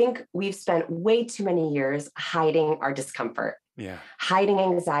 I think we've spent way too many years hiding our discomfort, hiding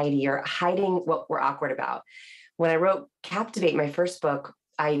anxiety, or hiding what we're awkward about. When I wrote Captivate, my first book,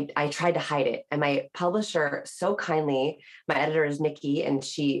 I tried to hide it. And my publisher so kindly, my editor is Nikki, and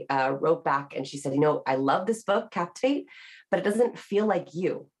she wrote back and she said, I love this book, Captivate, but it doesn't feel like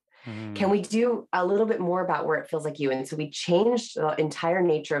you. Can we do a little bit more about where it feels like you? And so we changed the entire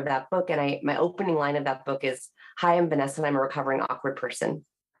nature of that book. And my opening line of that book is, "Hi, I'm Vanessa, and I'm a recovering awkward person."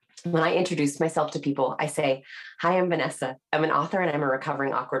 When I introduce myself to people, I say, "Hi, I'm Vanessa. I'm an author and I'm a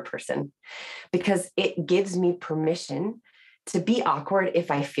recovering awkward person," because it gives me permission to be awkward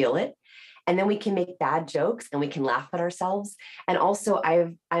if I feel it. And then we can make bad jokes and we can laugh at ourselves. And also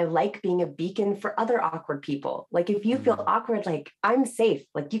I like being a beacon for other awkward people. Like if you feel awkward, like I'm safe,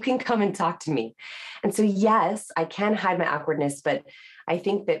 like you can come and talk to me. And so, yes, I can hide my awkwardness, but I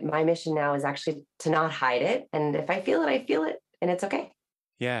think that my mission now is actually to not hide it. And if I feel it, and it's okay.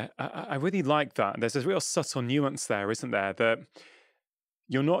 Yeah, I really like that. There's a real subtle nuance there, isn't there? That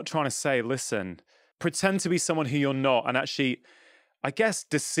you're not trying to say, listen, pretend to be someone who you're not, and actually, I guess,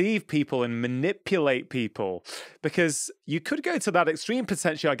 deceive people and manipulate people, because you could go to that extreme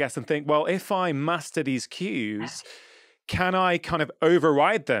potentially, I guess, and think, well, if I master these cues, can I kind of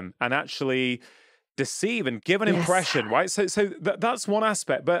override them and actually deceive and give an impression, right? So that's one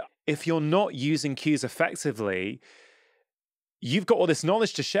aspect. But if you're not using cues effectively, you've got all this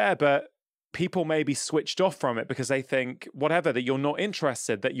knowledge to share, but people may be switched off from it because they think whatever, that you're not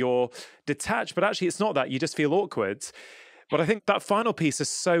interested, that you're detached, but actually it's not that. You just feel awkward. But I think that final piece is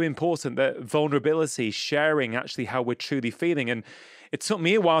so important, that vulnerability, sharing actually how we're truly feeling. And it took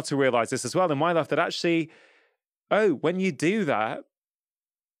me a while to realize this as well in my life, that actually, when you do that,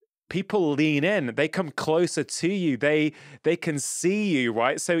 people lean in, they come closer to you, they can see you,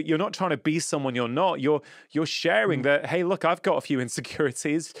 right? So you're not trying to be someone you're not. You're sharing that, hey, look, I've got a few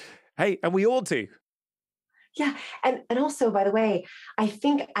insecurities. Hey, and we all do. Yeah. And also, by the way, I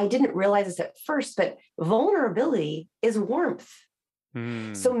think I didn't realize this at first, but vulnerability is warmth.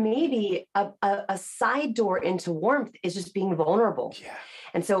 So maybe a side door into warmth is just being vulnerable. Yeah.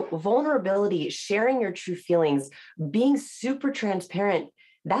 And so vulnerability, sharing your true feelings, being super transparent,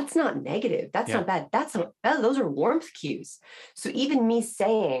 that's not negative. That's not bad. Those are warmth cues. So even me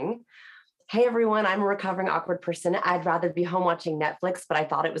saying, "Hey, everyone, I'm a recovering awkward person. I'd rather be home watching Netflix, but I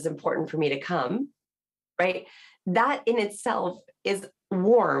thought it was important for me to come," right? That in itself is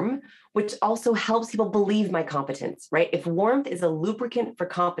warm, which also helps people believe my competence, right? If warmth is a lubricant for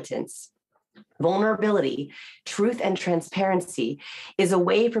competence, vulnerability, truth, and transparency is a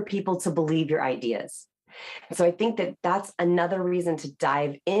way for people to believe your ideas. So I think that that's another reason to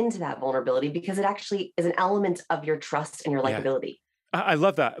dive into that vulnerability, because it actually is an element of your trust and your likability. I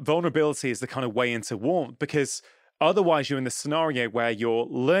love that. Vulnerability is the kind of way into warmth, because otherwise you're in the scenario where you're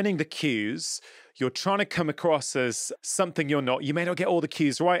learning the cues, you're trying to come across as something you're not. You may not get all the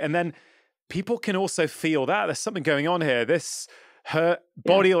cues right. And then people can also feel that there's something going on here. Her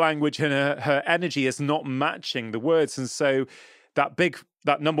body language and her energy is not matching the words. And so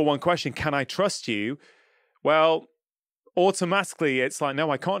that number one question, can I trust you? Well, automatically it's like,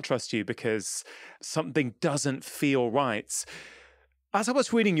 no, I can't trust you because something doesn't feel right. As I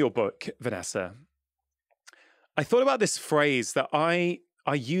was reading your book, Vanessa, I thought about this phrase that I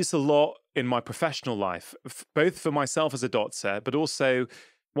use a lot in my professional life, both for myself as a doctor, but also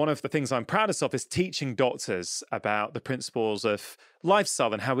one of the things I'm proudest of is teaching doctors about the principles of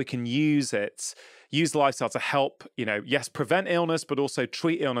lifestyle and how we can use lifestyle to help, prevent illness, but also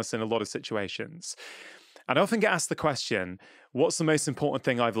treat illness in a lot of situations. And I often get asked the question, what's the most important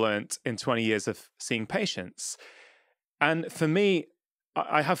thing I've learned in 20 years of seeing patients? And for me,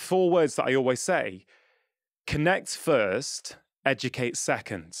 I have 4 words that I always say: connect first, educate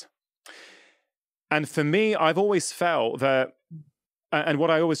second. And for me, I've always felt that, and what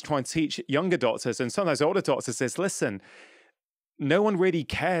I always try and teach younger doctors and sometimes older doctors is, listen, no one really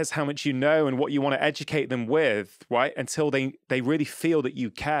cares how much you know and what you want to educate them with, right? Until they really feel that you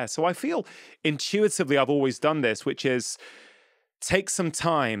care. So I feel intuitively I've always done this, which is take some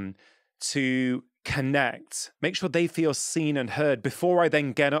time to connect, make sure they feel seen and heard before I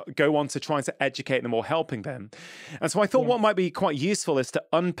then go on to trying to educate them or helping them. And so I thought what might be quite useful is to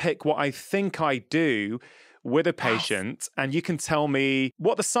unpick what I think I do with a patient, and you can tell me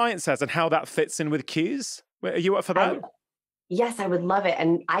what the science says and how that fits in with cues. Are you up for that? Yes, I would love it.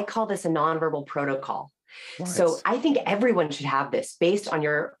 And I call this a nonverbal protocol. Right. So I think everyone should have this based on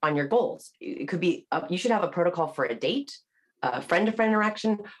your goals. It could be, you should have a protocol for a date, a friend-to-friend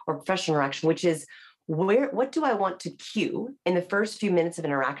interaction, or professional interaction, which is what do I want to cue in the first few minutes of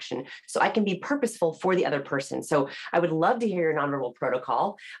interaction so I can be purposeful for the other person. So I would love to hear your nonverbal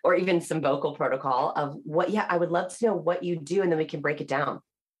protocol or even some vocal protocol of I would love to know what you do, and then we can break it down.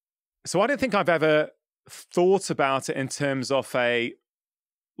 So I don't think I've ever thought about it in terms of a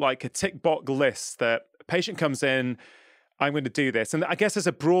tick box list that a patient comes in, I'm going to do this. And I guess there's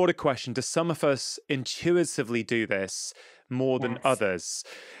a broader question. Do some of us intuitively do this more than others?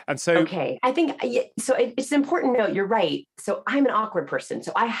 And so, okay, I think so. It's an important note. You're right. So I'm an awkward person,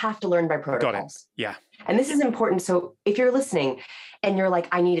 so I have to learn by protocols. Got it. Yeah. And this is important. So if you're listening and you're like,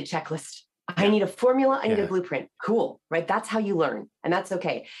 I need a checklist, I need a formula, I need a blueprint. Cool, right? That's how you learn. And that's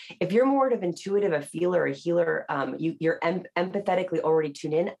okay. If you're more of intuitive, a feeler, a healer, you're empathetically already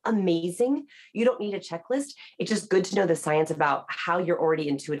tuned in, amazing. You don't need a checklist. It's just good to know the science about how you're already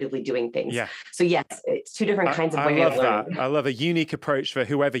intuitively doing things. Yeah. So yes, it's two different kinds of ways of learning. I love a unique approach for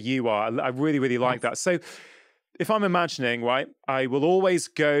whoever you are. I really, really like that. So if I'm imagining, right, I will always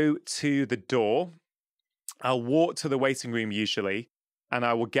go to the door. I'll walk to the waiting room usually, and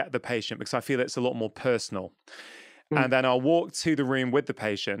I will get the patient because I feel it's a lot more personal. And then I'll walk to the room with the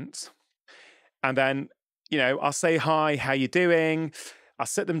patient. And then, I'll say, hi, how you doing? I'll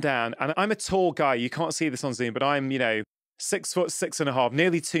sit them down. And I'm a tall guy. You can't see this on Zoom, but I'm, 6'6.5",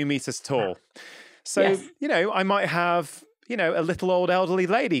 nearly 2 meters tall. So, I might have, a little old elderly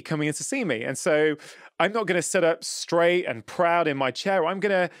lady coming in to see me. And so I'm not going to sit up straight and proud in my chair. I'm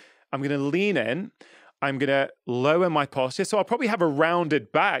going to lean in. I'm going to lower my posture. So I'll probably have a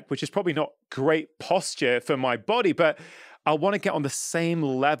rounded back, which is probably not great posture for my body, but I want to get on the same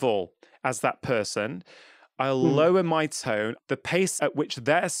level as that person. I'll lower my tone, the pace at which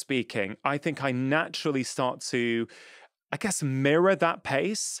they're speaking. I think I naturally start to, mirror that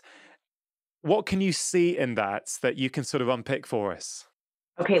pace. What can you see in that you can sort of unpick for us?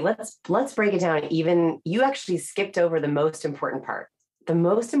 Okay, let's break it down. Even you actually skipped over the most important part. The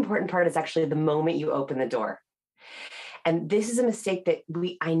most important part is actually the moment you open the door. And this is a mistake that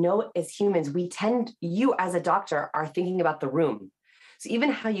I know as humans, you as a doctor are thinking about the room. So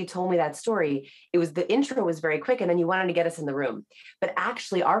even how you told me that story, the intro was very quick and then you wanted to get us in the room. But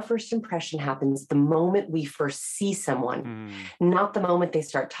actually our first impression happens the moment we first see someone, not the moment they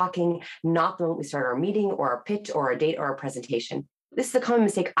start talking, not the moment we start our meeting or our pitch or our date or our presentation. This is a common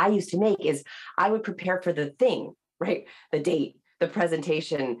mistake I used to make is I would prepare for the thing, right? The date, the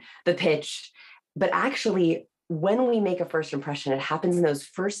presentation, the pitch. But actually, when we make a first impression, it happens in those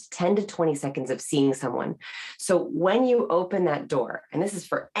first 10 to 20 seconds of seeing someone. So when you open that door, and this is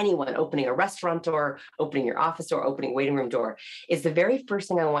for anyone, opening a restaurant door, opening your office door, opening a waiting room door, is the very first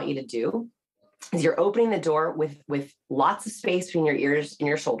thing I want you to do is you're opening the door with lots of space between your ears and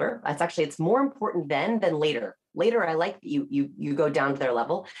your shoulder. It's more important then than later. Later, I like that you go down to their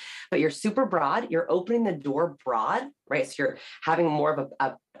level, but you're super broad. You're opening the door broad, right? So you're having more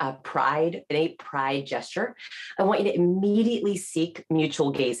of an innate pride gesture. I want you to immediately seek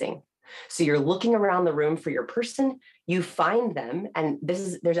mutual gazing. So you're looking around the room for your person, you find them, and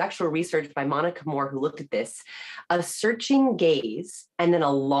there's actual research by Monica Moore who looked at this. A searching gaze and then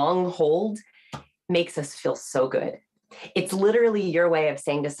a long hold makes us feel so good. It's literally your way of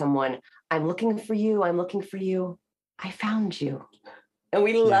saying to someone, I'm looking for you. I'm looking for you. I found you. And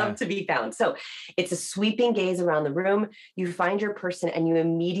we love to be found. So it's a sweeping gaze around the room. You find your person and you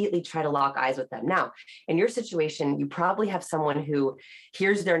immediately try to lock eyes with them. Now, in your situation, you probably have someone who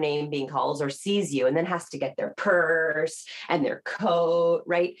hears their name being called or sees you and then has to get their purse and their coat,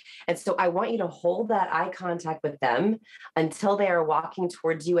 right? And so I want you to hold that eye contact with them until they are walking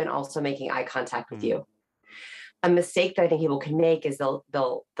towards you and also making eye contact with you. A mistake that I think people can make is they'll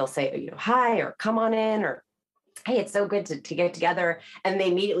say, hi, or come on in, or hey, it's so good to get together. And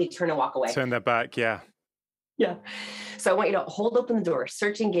they immediately turn and walk away. Turn their back. Yeah. Yeah. So I want you to hold open the door,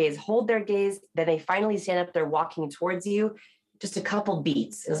 searching gaze, hold their gaze. Then they finally stand up. They're walking towards you. Just a couple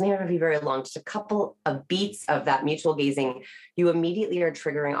beats. It doesn't even have to be very long. Just a couple of beats of that mutual gazing. You immediately are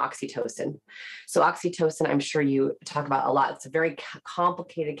triggering oxytocin. So oxytocin, I'm sure you talk about a lot. It's a very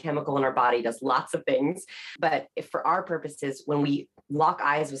complicated chemical in our body, does lots of things. But if for our purposes, when we lock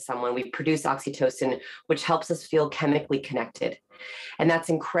eyes with someone, we produce oxytocin, which helps us feel chemically connected. And that's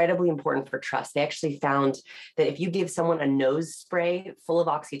incredibly important for trust. They actually found that if you give someone a nose spray full of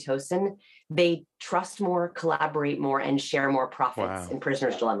oxytocin, they trust more, collaborate more, and share more profits Wow. in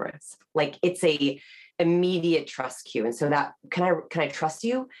prisoner's dilemmas. Like it's a immediate trust cue. And so that, can I trust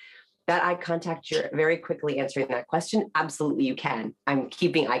you? That eye contact, you're very quickly answering that question. Absolutely, you can. I'm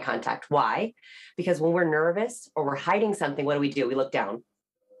keeping eye contact. Why? Because when we're nervous or we're hiding something, what do? We look down.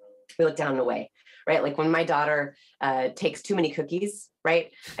 We look down and away, right? Like when my daughter takes too many cookies,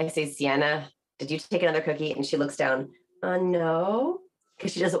 right? I say, Sienna, did you take another cookie? And she looks down. No,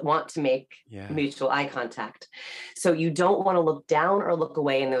 because she doesn't want to make mutual eye contact. So you don't want to look down or look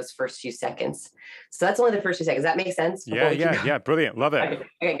away in those first few seconds. So that's only the first few seconds. That makes sense? Yeah. Brilliant. Love it.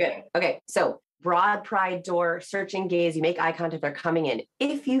 Okay, good. Okay, so broad pride door, searching gaze, you make eye contact, they're coming in.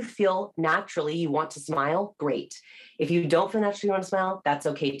 If you feel naturally you want to smile, great. If you don't feel naturally you want to smile, that's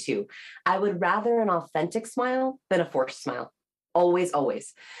okay too. I would rather an authentic smile than a forced smile. Always,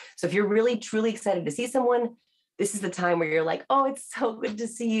 always. So if you're really, truly excited to see someone, this is the time where you're like, oh, it's so good to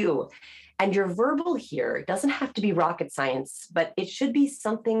see you. And your verbal here doesn't have to be rocket science, but it should be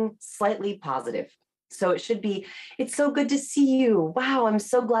something slightly positive. So it should be, it's so good to see you. Wow, I'm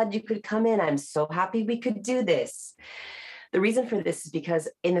so glad you could come in. I'm so happy we could do this. The reason for this is because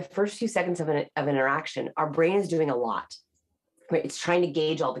in the first few seconds of an interaction, our brain is doing a lot. Right? It's trying to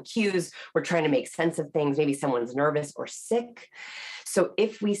gauge all the cues. We're trying to make sense of things. Maybe someone's nervous or sick. So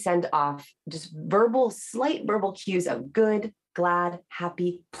if we send off just slight verbal cues of good, glad,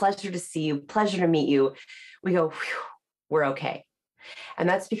 happy, pleasure to see you, pleasure to meet you, we go, we're okay. And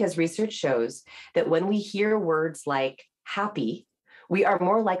that's because research shows that when we hear words like happy, we are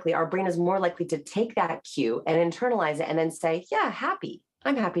more likely, our brain is more likely to take that cue and internalize it and then say, yeah, happy.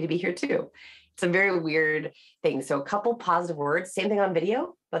 I'm happy to be here too. It's a very weird thing. So a couple positive words, same thing on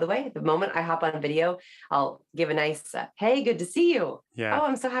video, by the way. The moment I hop on video, I'll give a nice, hey, good to see you. Yeah. Oh,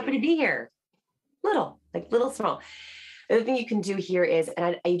 I'm so happy to be here. Little small. The other thing you can do here is,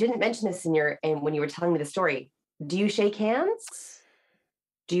 and you didn't mention this when you were telling me the story, do you shake hands?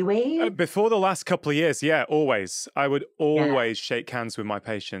 Do you wave? Before the last couple of years, yeah, always. I would always shake hands with my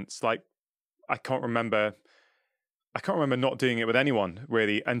patients. Like, I can't remember not doing it with anyone,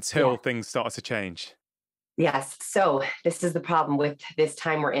 really, until things started to change. Yes. So this is the problem with this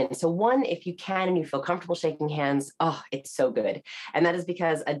time we're in. So one, if you can and you feel comfortable shaking hands, oh, it's so good. And that is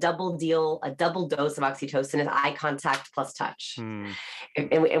because a double dose of oxytocin is eye contact plus touch. And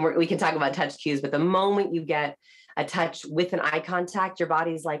we can talk about touch cues, but the moment you get a touch with an eye contact, your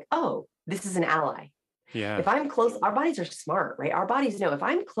body's like, oh, this is an ally. Yeah. If I'm close, our bodies are smart, right? Our bodies know if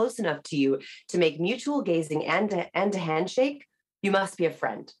I'm close enough to you to make mutual gazing and a handshake, you must be a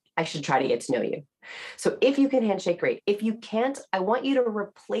friend. I should try to get to know you. So if you can handshake, great. If you can't, I want you to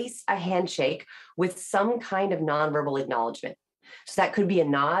replace a handshake with some kind of nonverbal acknowledgement. So that could be a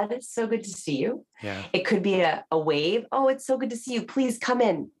nod. It's so good to see you. Yeah. It could be a wave. Oh, it's so good to see you. Please come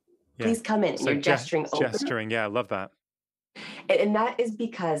in. Please come in. And so you're gesturing open. Gesturing. Yeah, I love that. And that is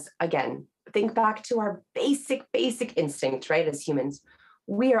because, again, think back to our basic instinct, right? As humans,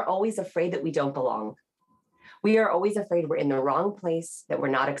 we are always afraid that we don't belong. We are always afraid we're in the wrong place, that we're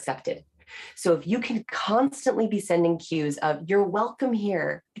not accepted. So if you can constantly be sending cues of you're welcome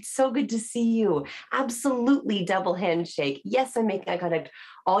here, it's so good to see you, absolutely double handshake, yes, I'm making eye contact,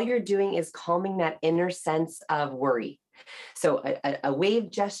 all you're doing is calming that inner sense of worry. So a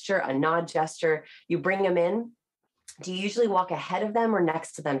wave gesture, a nod gesture, you bring them in. Do you usually walk ahead of them or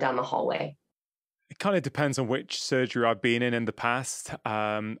next to them down the hallway? It kind of depends on which surgery I've been in the past.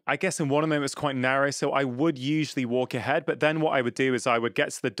 I guess in one of them it was quite narrow, so I would usually walk ahead. But then what I would do is I would get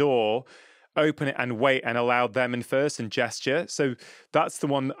to the door, open it and wait and allow them in first and gesture. So that's the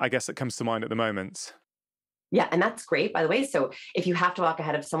one, I guess, that comes to mind at the moment. Yeah, and that's great, by the way. So if you have to walk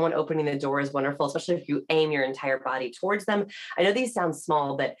ahead of someone, opening the door is wonderful, especially if you aim your entire body towards them. I know these sound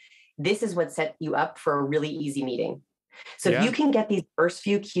small, but this is what set you up for a really easy meeting. So if you can get these first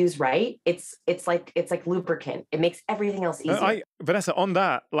few cues right, it's like lubricant. It makes everything else easier. Vanessa, on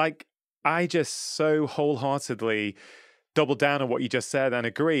that, like, I just so wholeheartedly double down on what you just said and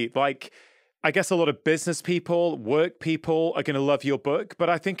agree. Like, I guess a lot of business people, work people are going to love your book, but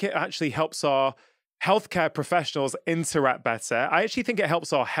I think it actually helps our healthcare professionals interact better. I actually think it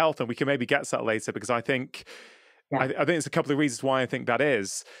helps our health, and we can maybe get to that later because I think I think there's a couple of reasons why I think that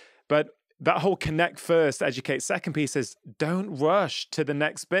is. But that whole connect first, educate second piece is don't rush to the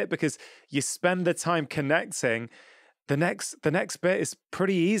next bit because you spend the time connecting. The next bit is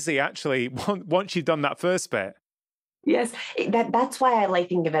pretty easy, actually, once you've done that first bit. Yes, that's why I like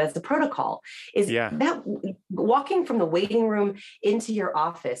thinking of it as the protocol. That walking from the waiting room into your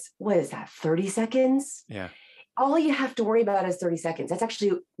office, what is that, 30 seconds? Yeah. All you have to worry about is 30 seconds. That's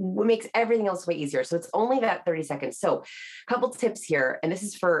actually what makes everything else way easier. So it's only that 30 seconds. So a couple tips here, and this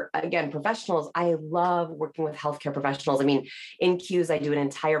is for, again, professionals. I love working with healthcare professionals. I mean, in Qs, I do an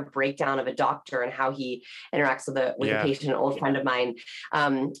entire breakdown of a doctor and how he interacts with a patient, an old friend of mine.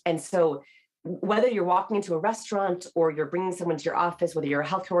 And so whether you're walking into a restaurant or you're bringing someone to your office, whether you're a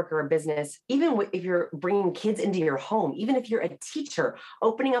healthcare worker or a business, even if you're bringing kids into your home, even if you're a teacher,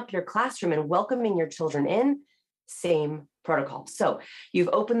 opening up your classroom and welcoming your children in, same protocol. So you've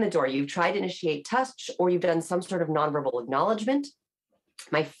opened the door, you've tried to initiate touch, or you've done some sort of nonverbal acknowledgement.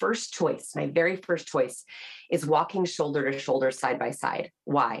 My very first choice is walking shoulder to shoulder, side by side.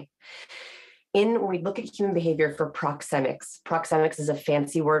 Why? When we look at human behavior for proxemics is a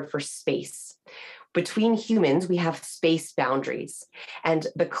fancy word for space. Between humans, we have space boundaries. And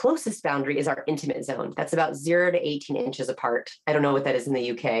the closest boundary is our intimate zone. That's about 0 to 18 inches apart. I don't know what that is in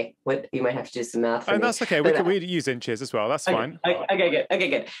the UK. What you might have to do some math. And that's okay. We use inches as well. That's fine. Okay,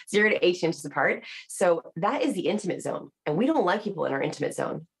 good. 0 to 18 inches apart. So that is the intimate zone. And we don't like people in our intimate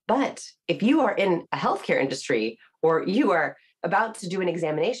zone. But if you are in a healthcare industry or you are about to do an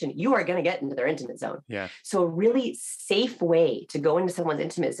examination, you are going to get into their intimate zone. Yeah. So a really safe way to go into someone's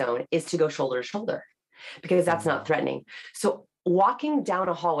intimate zone is to go shoulder to shoulder, because that's not threatening. So walking down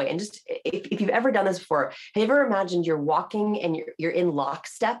a hallway, and just if you've ever done this before, have you ever imagined you're walking and you're in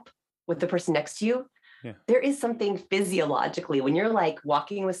lockstep with the person next to you? Yeah. There is something physiologically when you're like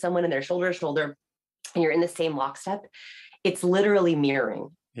walking with someone and they're shoulder to shoulder and you're in the same lockstep, it's literally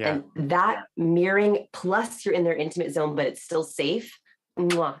mirroring. Yeah. And that mirroring, plus you're in their intimate zone, but it's still safe.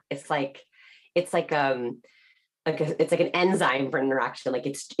 It's like an enzyme for interaction. Like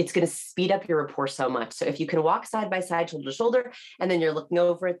it's going to speed up your rapport so much. So if you can walk side by side, shoulder to shoulder, and then you're looking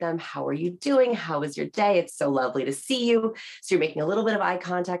over at them, how are you doing? How was your day? It's so lovely to see you. So you're making a little bit of eye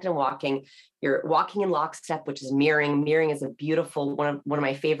contact and walking. You're walking in lockstep, which is mirroring. Mirroring is a beautiful one of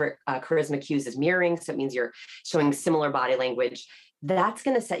my favorite charisma cues is mirroring. So it means you're showing similar body language. That's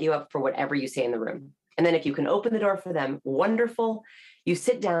going to set you up for whatever you say in the room. And then if you can open the door for them, wonderful. You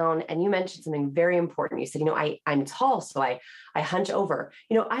sit down, and you mentioned something very important. You said, I'm tall, so I hunch over.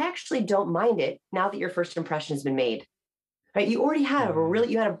 I actually don't mind it now that your first impression has been made. Right? You already have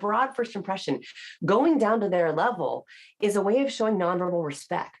you had a broad first impression. Going down to their level is a way of showing nonverbal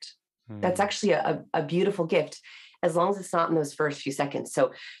respect. That's actually a beautiful gift, as long as it's not in those first few seconds.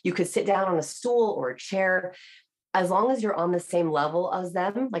 So you could sit down on a stool or a chair. As long as you're on the same level as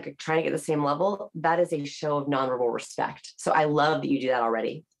them, like trying to get the same level, that is a show of nonverbal respect. So I love that you do that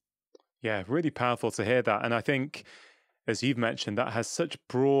already. Yeah, really powerful to hear that. And I think, as you've mentioned, that has such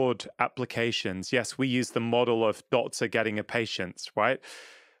broad applications. Yes, we use the model of doctor getting a patient, right?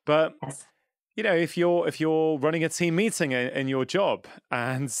 But Yes. If you're running a team meeting in your job,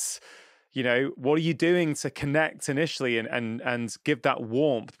 and what are you doing to connect initially and give that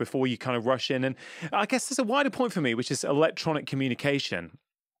warmth before you kind of rush in? And I guess there's a wider point for me, which is electronic communication.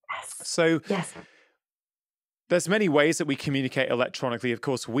 Yes. So yes. There's many ways that we communicate electronically. Of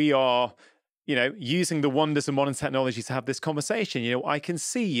course, we are, using the wonders of modern technology to have this conversation. I can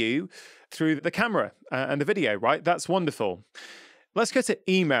see you through the camera and the video, right? That's wonderful. Let's go to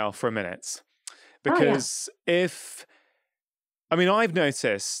email for a minute. Because I've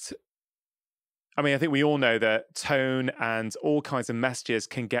noticed, I think we all know that tone and all kinds of messages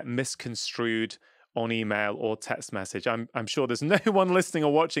can get misconstrued on email or text message. I'm sure there's no one listening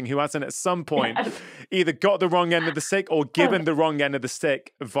or watching who hasn't at some point either got the wrong end of the stick or given the wrong end of the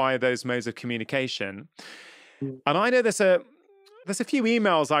stick via those modes of communication. And I know there's a few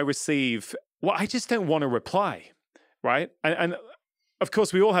emails I receive, I just don't want to reply, right? And of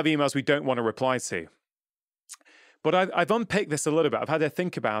course, we all have emails we don't want to reply to. But I've unpicked this a little bit. I've had to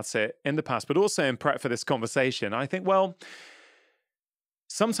think about it in the past, but also in prep for this conversation. I think,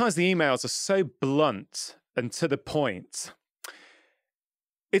 sometimes the emails are so blunt and to the point.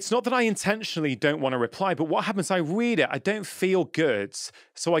 It's not that I intentionally don't want to reply, but what happens, I read it, I don't feel good.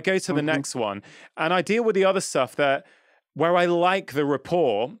 So I go to the next one and I deal with the other stuff where I like the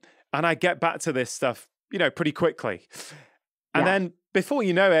rapport, and I get back to this stuff, pretty quickly. And then before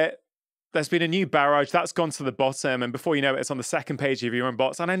you know it, there's been a new barrage that's gone to the bottom, and before you know it, it's on the second page of your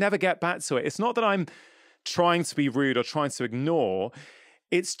inbox, and I never get back to it. It's not that I'm trying to be rude or trying to ignore.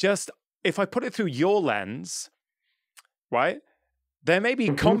 It's just, if I put it through your lens, right, there may be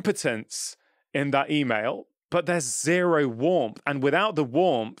competence in that email, but there's zero warmth. And without the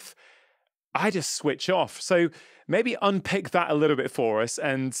warmth, I just switch off. So maybe unpick that a little bit for us.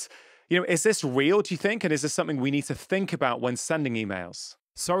 And, is this real, do you think? And is this something we need to think about when sending emails?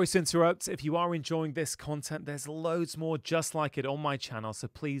 Sorry to interrupt. If you are enjoying this content, there's loads more just like it on my channel. So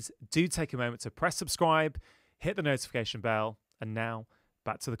please do take a moment to press subscribe, hit the notification bell, and now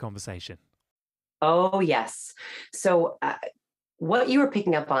back to the conversation. Oh, yes. So what you were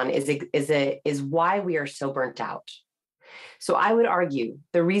picking up on is why we are so burnt out. So I would argue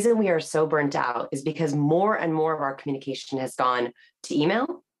the reason we are so burnt out is because more and more of our communication has gone to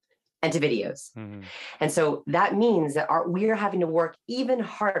email and to videos. Mm-hmm. And so that means that we are having to work even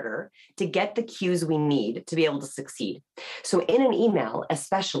harder to get the cues we need to be able to succeed. So in an email,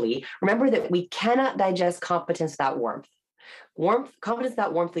 especially, remember that we cannot digest competence without warmth. Competence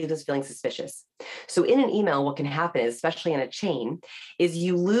without warmth leaves us feeling suspicious. So in an email, what can happen is, especially in a chain, is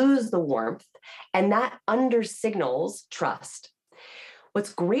you lose the warmth, and that under signals trust.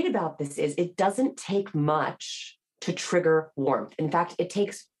 What's great about this is it doesn't take much to trigger warmth. In fact, it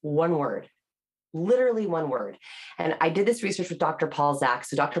takes one word, literally one word. And I did this research with Dr. Paul Zak.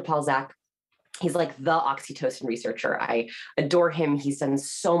 So Dr. Paul Zak, he's like the oxytocin researcher. I adore him. He's done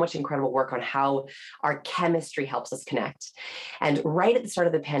so much incredible work on how our chemistry helps us connect. And right at the start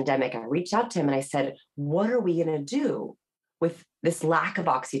of the pandemic, I reached out to him and I said, what are we going to do with this lack of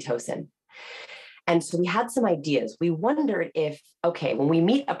oxytocin? And so we had some ideas. We wondered if, okay, when we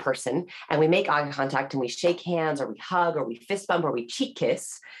meet a person and we make eye contact and we shake hands or we hug or we fist bump or we cheek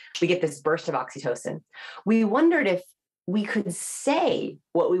kiss, we get this burst of oxytocin. We wondered if we could say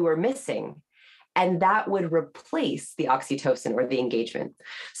what we were missing, and that would replace the oxytocin or the engagement.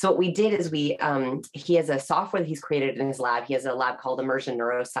 So what we did is he has a software that he's created in his lab. He has a lab called Immersion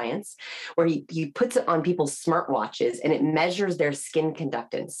Neuroscience, where he puts it on people's smartwatches and it measures their skin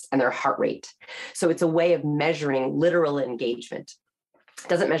conductance and their heart rate. So it's a way of measuring literal engagement. It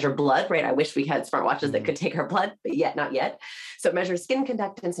doesn't measure blood, right? I wish we had smartwatches that could take our blood, but not yet. So it measures skin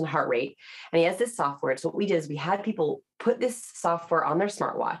conductance and heart rate. And he has this software. So what we did is we had people put this software on their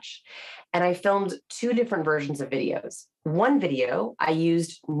smartwatch. And I filmed 2 different versions of videos. One video, I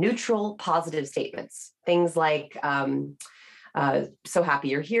used neutral positive statements, things like, so happy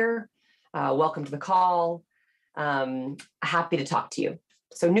you're here, welcome to the call, happy to talk to you.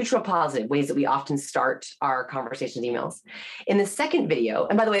 So neutral positive, ways that we often start our conversations emails. In the second video,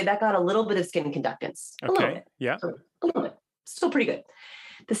 and by the way, that got a little bit of skin conductance. Okay. A little bit. Yeah. A little bit. Still pretty good.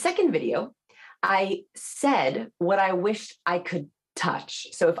 The second video, I said what I wished I could touch.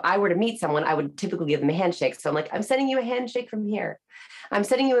 So if I were to meet someone, I would typically give them a handshake. So I'm like, I'm sending you a handshake from here. I'm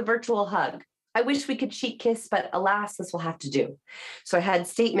sending you a virtual hug. I wish we could cheek kiss, but alas, this will have to do. So I had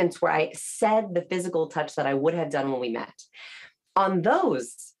statements where I said the physical touch that I would have done when we met. On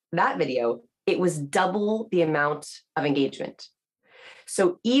that video, it was double the amount of engagement.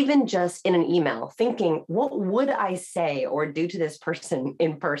 So even just in an email, thinking, what would I say or do to this person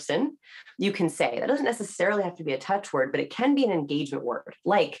in person? You can say, that doesn't necessarily have to be a touch word, but it can be an engagement word.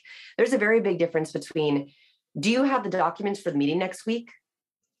 Like, there's a very big difference between, do you have the documents for the meeting next week?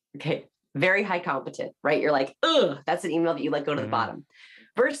 Okay, very high competent, right? You're like, ugh, that's an email that you let go to the bottom.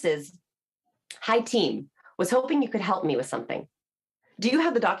 Versus, hi team, was hoping you could help me with something. Do you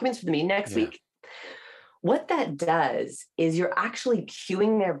have the documents for the meeting next week? What that does is you're actually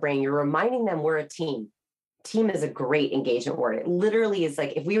cueing their brain. You're reminding them we're a team. Team is a great engagement word. It literally is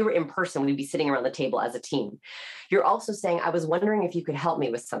like, if we were in person, we'd be sitting around the table as a team. You're also saying, I was wondering if you could help me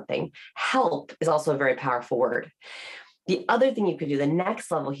with something. Help is also a very powerful word. The other thing you could do, the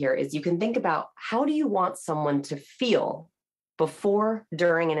next level here, is you can think about, how do you want someone to feel before,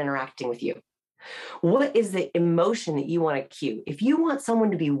 during, and interacting with you? What is the emotion that you want to cue? If you want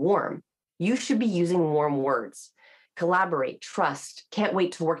someone to be warm, you should be using warm words. Collaborate, trust, can't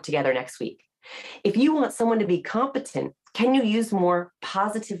wait to work together next week. If you want someone to be competent, can you use more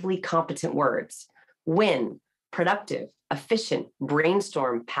positively competent words? Win, productive, efficient,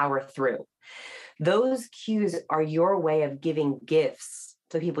 brainstorm, power through. Those cues are your way of giving gifts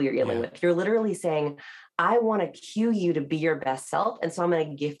to the people you're dealing with. You're literally saying, I want to cue you to be your best self, and so I'm going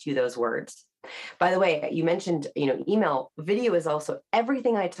to gift you those words. By the way, you mentioned, email. Video is also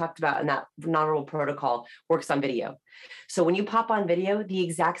everything I talked about in that nonverbal protocol works on video. So when you pop on video, the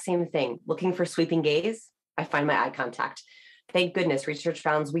exact same thing. Looking for sweeping gaze, I find my eye contact. Thank goodness, research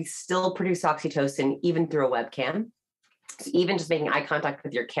found we still produce oxytocin even through a webcam. So even just making eye contact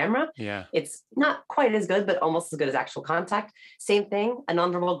with your camera, it's not quite as good, but almost as good as actual contact. Same thing, a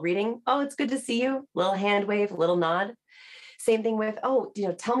nonverbal greeting. Oh, it's good to see you. Little hand wave, little nod. Same thing with,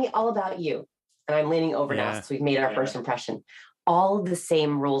 tell me all about you. And I'm leaning over now, so we've made our first impression. All of the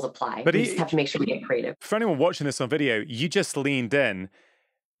same rules apply. But we just have to make sure we get creative. For anyone watching this on video, you just leaned in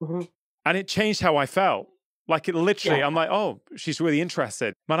and it changed how I felt. Like it literally, Yeah. I'm like, oh, she's really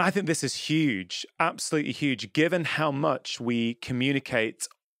interested. Man, I think this is huge, absolutely huge, given how much we communicate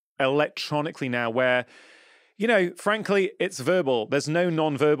electronically now, where, you know, frankly, it's verbal. There's no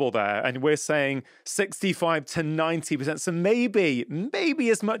non-verbal there. And we're saying 65 to 90%. So maybe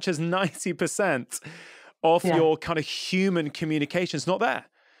as much as 90% of Yeah. your kind of human communication is not there,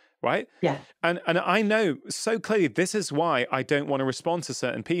 right? Yeah. And I know so clearly this is why I don't want to respond to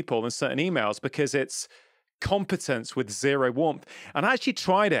certain people and certain emails, because it's competence with zero warmth. And I actually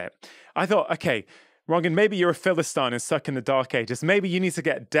tried it. I thought, okay, Rongan, maybe you're a Philistine and stuck in the dark ages. Maybe you need to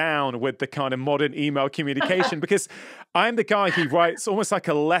get down with the kind of modern email communication, because I'm the guy who writes almost like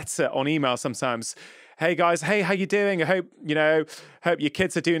a letter on email sometimes. Hey guys, hey, how you doing? I hope, hope your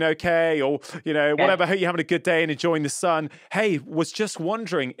kids are doing okay, or, whatever. I hope you're having a good day and enjoying the sun. Hey, was just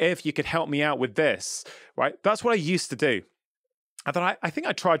wondering if you could help me out with this, right? That's what I used to do. I think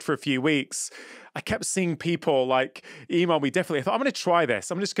I tried for a few weeks. I kept seeing people like email me differently. I thought, I'm going to try this.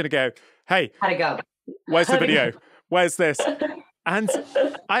 I'm just going to go, hey, How'd it go? where's the video? Where's this? And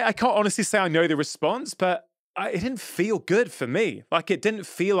I can't honestly say I know the response, but it didn't feel good for me. Like, it didn't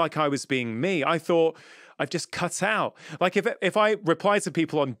feel like I was being me. I thought I've just cut out. Like, if I reply to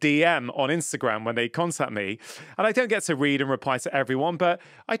people on DM on Instagram when they contact me, and I don't get to read and reply to everyone, but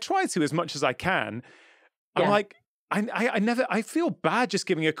I try to as much as I can. I'm like, I feel bad just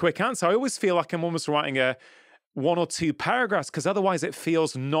giving a quick answer. I always feel like I'm almost writing a 1 or 2 paragraphs, because otherwise it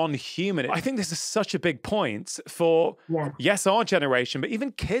feels non-human. I think this is such a big point for, yes, our generation, but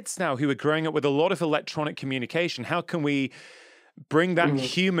even kids now who are growing up with a lot of electronic communication. How can we bring that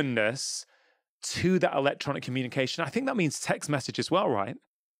humanness to that electronic communication? I think that means text message as well, right?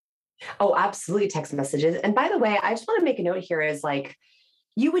 Oh, absolutely. Text messages. And by the way, I just want to make a note here is like,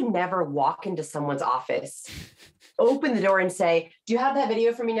 you would never walk into someone's office, open the door and say, do you have that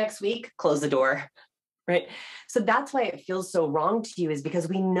video for me next week? Close the door. Right. So that's why it feels so wrong to you, is because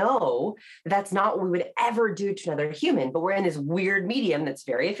we know that's not what we would ever do to another human, but we're in this weird medium that's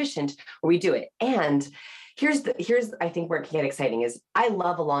very efficient where we do it. And here's I think where it can get exciting is I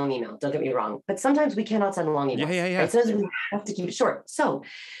love a long email. Don't get me wrong, but sometimes we cannot send long emails. Yeah. Right? Sometimes we have to keep it short. So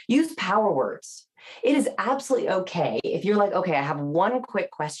use power words. It is absolutely okay if you're like, okay, I have one quick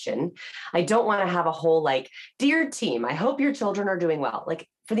question. I don't want to have a whole like, dear team, I hope your children are doing well. Like,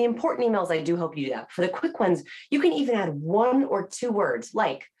 for the important emails, I do hope you do that. For the quick ones, you can even add 1 or 2 words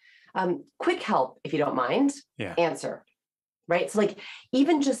like quick help, if you don't mind, answer. Right. So like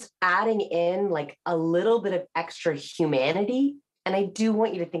even just adding in like a little bit of extra humanity. And I do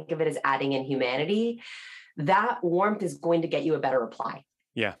want you to think of it as adding in humanity. That warmth is going to get you a better reply.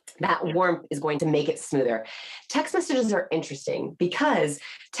 Yeah. That warmth is going to make it smoother. Text messages are interesting because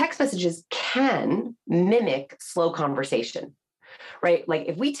text messages can mimic slow conversation, right? Like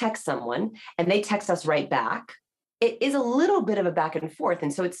if we text someone and they text us right back, it is a little bit of a back and forth.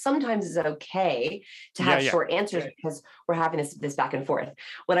 And so it's sometimes it's okay to have short answers because we're having this back and forth.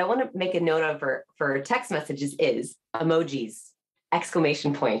 What I want to make a note of for text messages is emojis,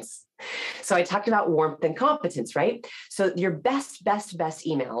 exclamation points. So I talked about warmth and competence, right? So your best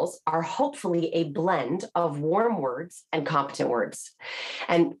emails are hopefully a blend of warm words and competent words.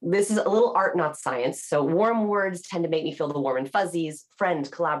 And this is a little art, not science. So warm words tend to make me feel the warm and fuzzies. Friend,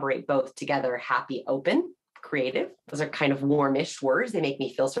 collaborate, both together, happy, open, creative. Those are kind of warmish words. They make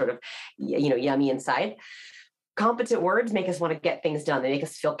me feel sort of, yummy inside. Competent words make us want to get things done. They make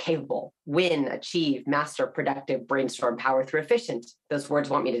us feel capable, win, achieve, master, productive, brainstorm, power through, efficient. Those words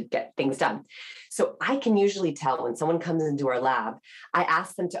want me to get things done. So I can usually tell when someone comes into our lab, I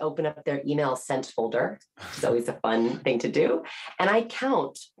ask them to open up their email sent folder, which is always a fun thing to do. And I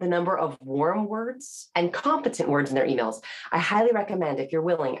count the number of warm words and competent words in their emails. I highly recommend, if you're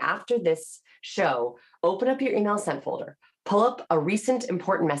willing, after this show, open up your email sent folder, pull up a recent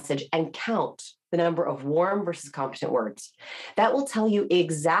important message and count the number of warm versus competent words. That will tell you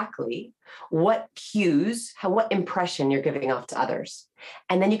exactly what cues, what impression you're giving off to others.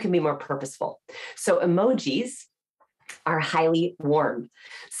 And then you can be more purposeful. So emojis are highly warm.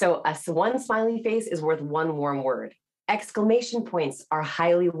 So one smiley face is worth 1 warm word. Exclamation points are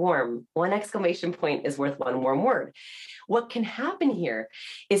highly warm. 1 exclamation point is worth 1 warm word. What can happen here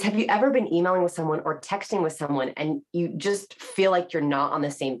is, have you ever been emailing with someone or texting with someone and you just feel like you're not on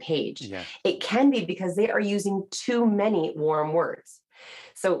the same page? Yeah. It can be because they are using too many warm words.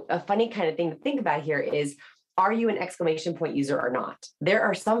 So a funny kind of thing to think about here is, are you an exclamation point user or not? There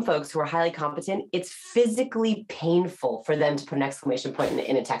are some folks who are highly competent. It's physically painful for them to put an exclamation point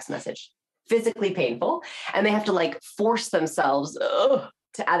in a text message. Physically painful. And they have to like force themselves to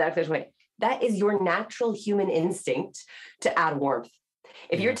add that exclamation point. That is your natural human instinct to add warmth.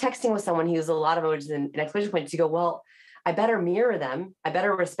 If you're Yeah. texting with someone who uses a lot of emojis and exclamation points, you go, well, I better mirror them. I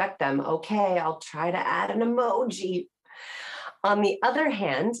better respect them. Okay, I'll try to add an emoji. On the other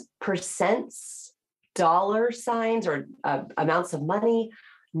hand, percents, dollar signs, or amounts of money,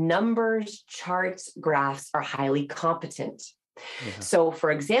 numbers, charts, graphs are highly competent. Yeah. So, for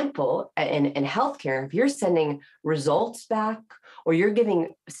example, in healthcare, if you're sending results back or you're giving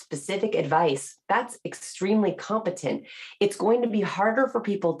specific advice, that's extremely competent. It's going to be harder for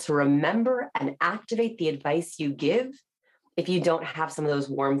people to remember and activate the advice you give if you don't have some of those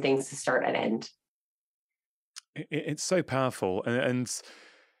warm things to start and end. It's so powerful. And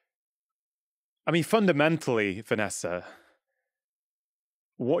I mean, fundamentally, Vanessa,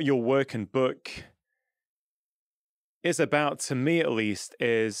 what your work and book is about, to me at least,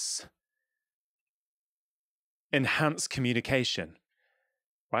 is enhanced communication,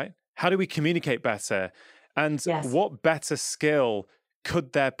 right? How do we communicate better? And Yes. what better skill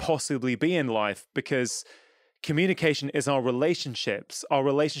could there possibly be in life? Because communication is our relationships. Our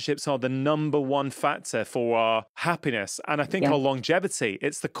relationships are the number one factor for our happiness. And I think Yeah. our longevity,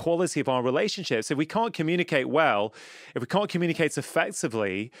 it's the quality of our relationships. If we can't communicate well, if we can't communicate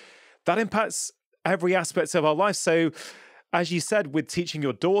effectively, that impacts every aspect of our life. So, as you said, with teaching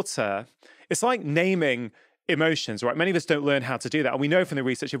your daughter, it's like naming emotions, right? Many of us don't learn how to do that. And we know from the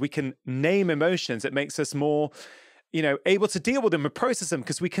research, if we can name emotions, it makes us more, able to deal with them and process them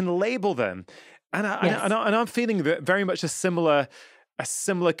because we can label them. And Yes. I'm feeling that very much a similar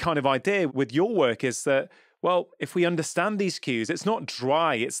kind of idea with your work is that, well, if we understand these cues, it's not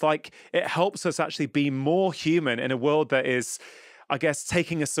dry. It's like it helps us actually be more human in a world that is, I guess,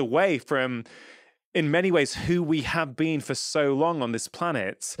 taking us away from, in many ways, who we have been for so long on this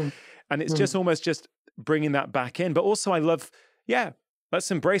planet. And it's just almost just bringing that back in. But also I love, let's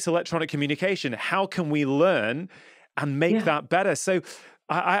embrace electronic communication. How can we learn and make that better? So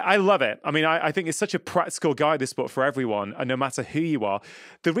I love it. I mean, I think it's such a practical guide, this book, for everyone, and no matter who you are.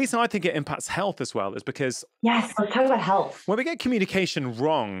 The reason I think it impacts health as well is because Yes, let's talk about health. when we get communication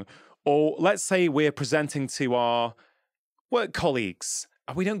wrong, or let's say we're presenting to our work colleagues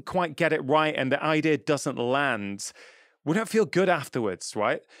and we don't quite get it right and the idea doesn't land, we don't feel good afterwards,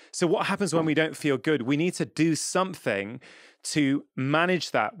 right? So what happens when we don't feel good? We need to do something to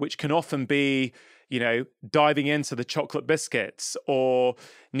manage that, which can often be, diving into the chocolate biscuits or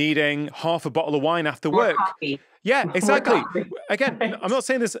needing half a bottle of wine after More work. coffee. Yeah, More exactly. coffee. Again, Right. I'm not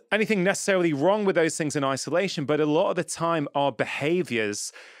saying there's anything necessarily wrong with those things in isolation, but a lot of the time our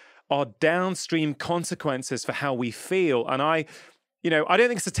behaviors are downstream consequences for how we feel. And I don't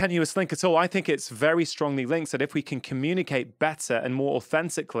think it's a tenuous link at all. I think it's very strongly linked that if we can communicate better and more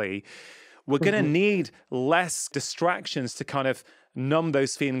authentically, we're going to need less distractions to kind of numb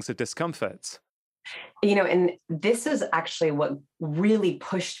those feelings of discomfort. And this is actually what really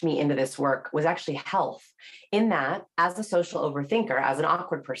pushed me into this work was actually health. In that, as a social overthinker, as an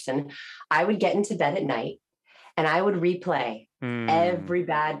awkward person, I would get into bed at night and I would replay every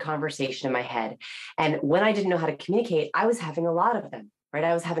bad conversation in my head. And when I didn't know how to communicate, I was having a lot of them, right?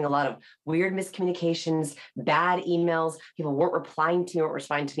 I was having a lot of weird miscommunications, bad emails. People weren't replying to me, weren't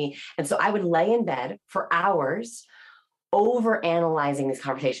responding to me. And so I would lay in bed for hours over analyzing these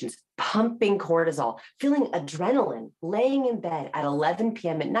conversations, pumping cortisol, feeling adrenaline, laying in bed at 11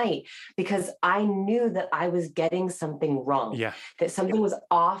 p.m. at night because I knew that I was getting something wrong, that something was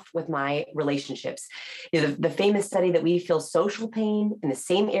off with my relationships. The famous study that we feel social pain in the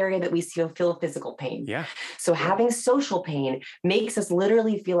same area that we feel physical pain. So having social pain makes us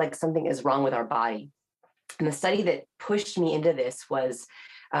literally feel like something is wrong with our body. And the study that pushed me into this was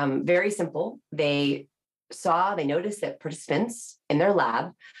very simple. They noticed that participants in their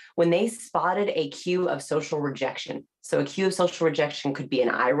lab, when they spotted a cue of social rejection, so a cue of social rejection could be an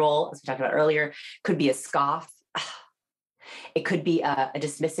eye roll, as we talked about earlier, could be a scoff, it could be a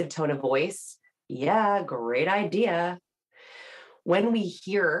dismissive tone of voice. Yeah, great idea. When we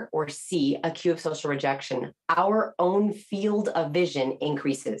hear or see a cue of social rejection, our own field of vision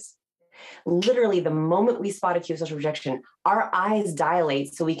increases. Literally, the moment we spot a cue of social rejection, our eyes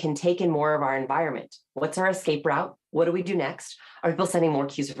dilate so we can take in more of our environment. What's our escape route? What do we do next? Are people sending more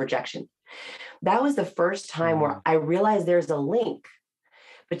cues of rejection? That was the first time where I realized there's a link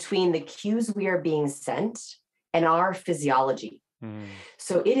between the cues we are being sent and our physiology.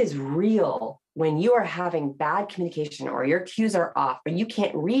 So it is real when you are having bad communication or your cues are off or you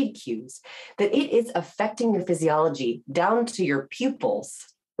can't read cues, that it is affecting your physiology down to your pupils.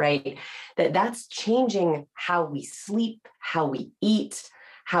 Right? That's changing how we sleep, how we eat,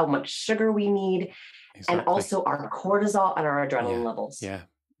 how much sugar we need, and also our cortisol and our adrenaline levels.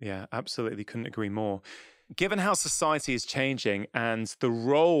 Yeah, absolutely. Couldn't agree more. Given how society is changing and the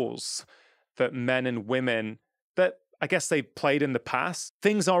roles that men and women that I guess they played in the past,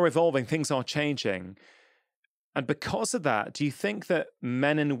 things are evolving, things are changing. And because of that, do you think that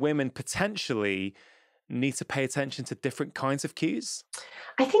men and women potentially need to pay attention to different kinds of cues?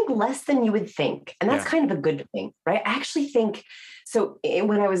 I think less than you would think. And that's Yeah. kind of a good thing, right? I actually think so.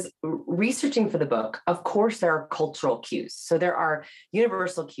 When I was researching for the book, of course, there are cultural cues. So there are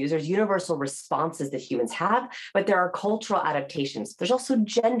universal cues, there's universal responses that humans have, but there are cultural adaptations. There's also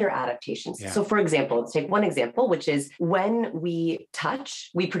gender adaptations. Yeah. So, for example, let's take one example, which is when we touch,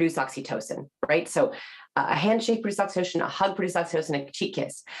 we produce oxytocin, right? So a handshake produces oxytocin, a hug produces oxytocin, a cheek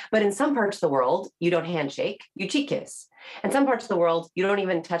kiss. But in some parts of the world, you don't handshake, you cheek kiss. In some parts of the world, you don't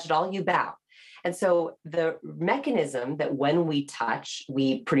even touch at all, you bow. And so the mechanism that when we touch,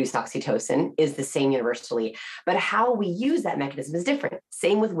 we produce oxytocin is the same universally, but how we use that mechanism is different.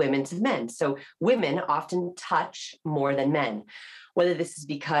 Same with women to men. So women often touch more than men. Whether this is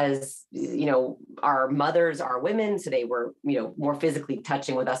because, our mothers are women, so they were, more physically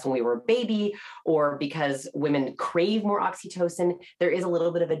touching with us when we were a baby, or because women crave more oxytocin, there is a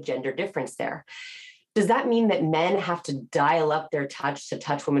little bit of a gender difference there. Does that mean that men have to dial up their touch to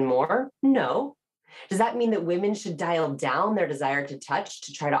touch women more? No. Does that mean that women should dial down their desire to touch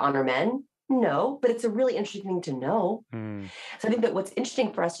to try to honor men? No, but it's a really interesting thing to know. So I think that what's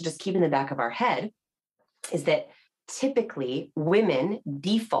interesting for us to just keep in the back of our head is that typically women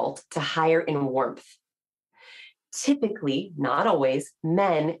default to higher in warmth. Typically, not always,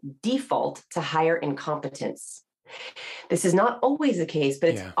 men default to higher in competence. This is not always the case, but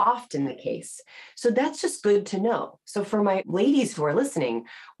it's often the case. So that's just good to know. So for my ladies who are listening,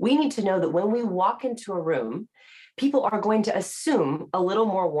 we need to know that when we walk into a room, people are going to assume a little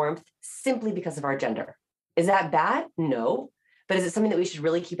more warmth simply because of our gender. Is that bad? No. But is it something that we should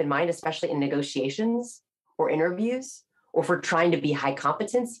really keep in mind, especially in negotiations or interviews, or for trying to be high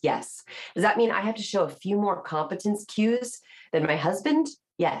competence? Yes. Does that mean I have to show a few more competence cues than my husband?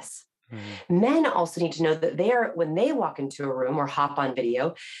 Yes. Men also need to know that when they walk into a room or hop on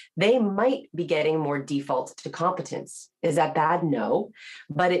video, they might be getting more default to competence. Is that bad? No.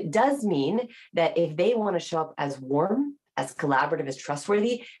 But it does mean that if they want to show up as warm, as collaborative, as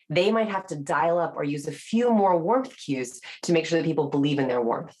trustworthy, they might have to dial up or use a few more warmth cues to make sure that people believe in their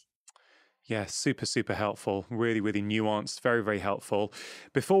warmth. Yeah, super, super helpful. Really, really nuanced. Very, very helpful.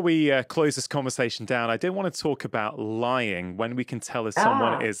 Before we close this conversation down, I did want to talk about lying, when we can tell if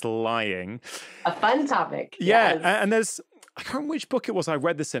someone is lying. A fun topic. Yeah, yes. And I can't remember which book it was I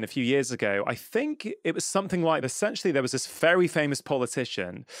read this in a few years ago. I think it was something like, essentially, there was this very famous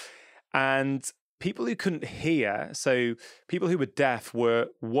politician, and people who couldn't hear, so people who were deaf, were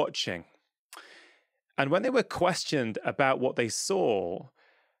watching. And when they were questioned about what they saw,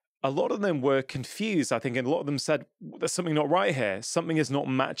 a lot of them were confused, I think, and a lot of them said, there's something not right here. Something is not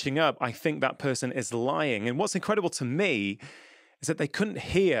matching up. I think that person is lying. And what's incredible to me is that they couldn't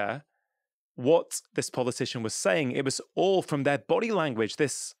hear what this politician was saying. It was all from their body language,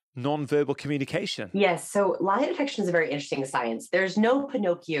 this nonverbal communication. Yes. So lie detection is a very interesting science. There's no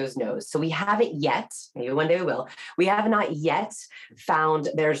Pinocchio's nose. So we haven't yet, maybe one day we will, we have not yet found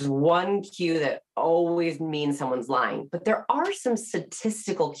there's one cue that always means someone's lying. But there are some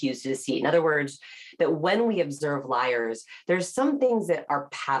statistical cues to deceit. In other words, that when we observe liars, there's some things that are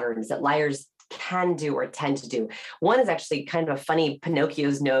patterns that liars can do or tend to do. One is actually kind of a funny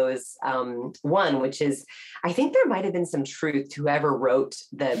Pinocchio's nose one, which is, I think there might have been some truth to whoever wrote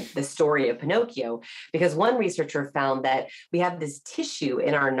the story of Pinocchio, because one researcher found that we have this tissue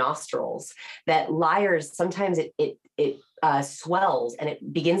in our nostrils that liars, sometimes it swells and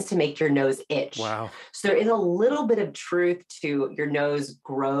it begins to make your nose itch. Wow. So there is a little bit of truth to your nose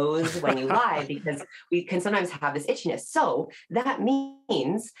grows when you lie, because we can sometimes have this itchiness. So that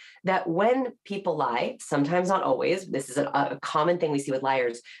means that when people lie, sometimes not always, this is a common thing we see with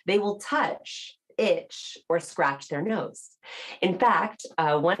liars, they will touch, itch, or scratch their nose. In fact,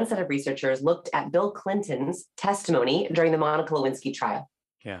 one set of researchers looked at Bill Clinton's testimony during the Monica Lewinsky trial.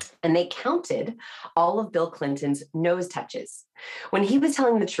 Yeah. And they counted all of Bill Clinton's nose touches. When he was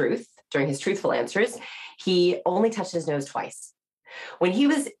telling the truth during his truthful answers, he only touched his nose twice. When he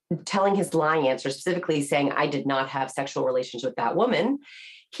was telling his lying answer, specifically saying, I did not have sexual relations with that woman,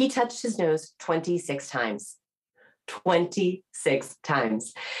 he touched his nose 26 times. 26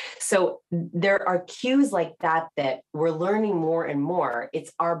 times. So there are cues like that that we're learning more and more.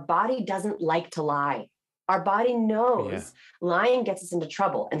 It's our body doesn't like to lie. Our body Yeah. knows lying gets us into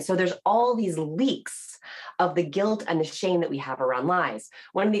trouble. And so there's all these leaks of the guilt and the shame that we have around lies.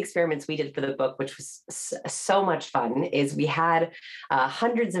 One of the experiments we did for the book, which was so much fun, is we had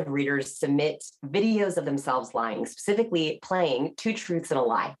hundreds of readers submit videos of themselves lying, specifically playing two truths and a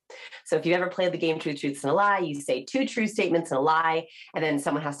lie. So if you've ever played the game Two Truths and a Lie, you say two true statements and a lie, and then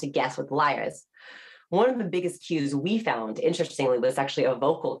someone has to guess what the lie is. One of the biggest cues we found, interestingly, was actually a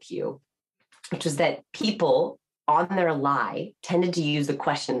vocal cue, which is that people on their lie tended to use the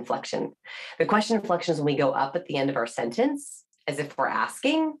question inflection. The question inflection is when we go up at the end of our sentence, as if we're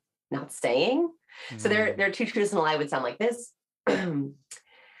asking, not saying. So their two truths and a lie would sound like this. I'm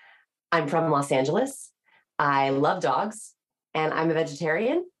from Los Angeles. I love dogs, and I'm a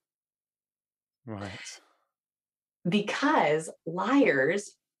vegetarian. Right. Because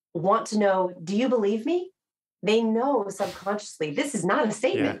liars want to know, do you believe me? They know subconsciously, this is not a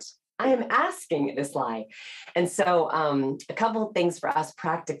statement. Yeah. I am asking this lie. And so a couple of things for us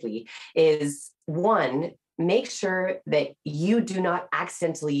practically is, one, make sure that you do not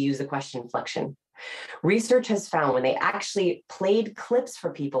accidentally use the question inflection. Research has found when they actually played clips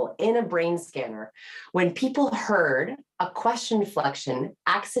for people in a brain scanner, when people heard a question inflection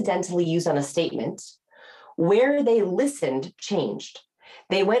accidentally used on a statement, where they listened changed.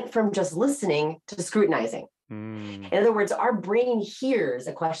 They went from just listening to scrutinizing. In other words, our brain hears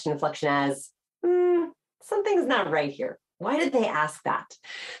a question inflection as, something's not right here. Why did they ask that?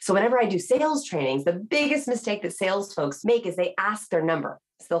 So whenever I do sales trainings, the biggest mistake that sales folks make is they ask their number.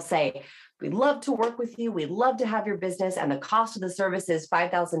 So they'll say, we'd love to work with you. We'd love to have your business. And the cost of the service is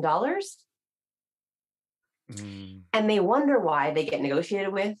 $5,000. And they wonder why they get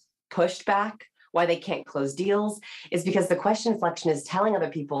negotiated with, pushed back, why they can't close deals, is because the question inflection is telling other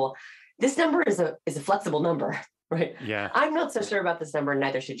people, this number is a flexible number, right? Yeah. I'm not so sure about this number,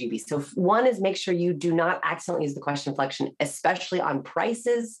 neither should you be. So one is make sure you do not accidentally use the question inflection, especially on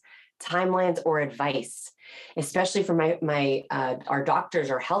prices, timelines, or advice, especially for our doctors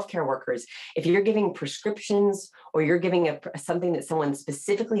or healthcare workers. If you're giving prescriptions or you're giving something that someone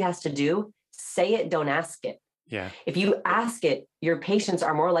specifically has to do, say it, don't ask it. Yeah. If you ask it, your patients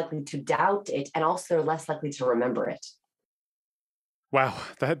are more likely to doubt it, and also they're less likely to remember it. Wow,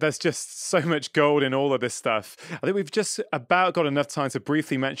 there's just so much gold in all of this stuff. I think we've just about got enough time to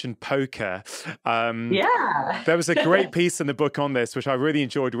briefly mention poker. Yeah. There was a great piece in the book on this, which I really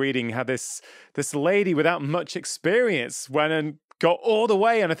enjoyed reading, how this lady without much experience went and got all the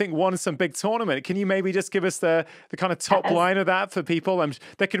way and I think won some big tournament. Can you maybe just give us the kind of top line of that for people?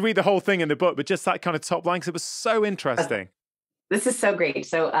 They could read the whole thing in the book, but just that kind of top line, because it was so interesting. This is so great.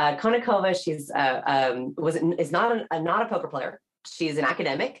 So Konnikova, she's is not a poker player. She's an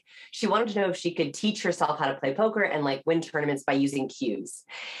academic. She wanted to know if she could teach herself how to play poker and win tournaments by using cues.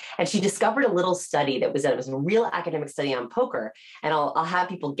 And she discovered a little study that was a real academic study on poker. And I'll have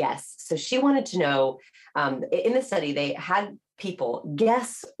people guess. So she wanted to know, in the study, they had people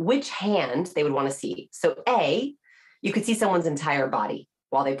guess which hand they would want to see. So A, you could see someone's entire body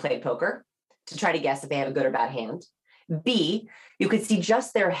while they played poker to try to guess if they have a good or bad hand. B, you could see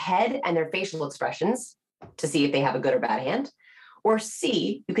just their head and their facial expressions to see if they have a good or bad hand. Or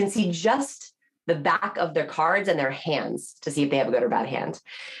C, you can see just the back of their cards and their hands to see if they have a good or bad hand.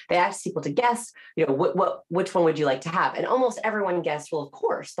 They asked people to guess, which one would you like to have? And almost everyone guessed, well, of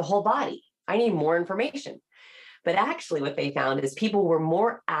course, the whole body. I need more information. But actually what they found is people were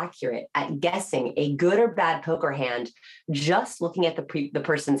more accurate at guessing a good or bad poker hand just looking at the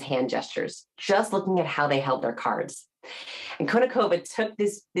person's hand gestures, just looking at how they held their cards. And Konnikova took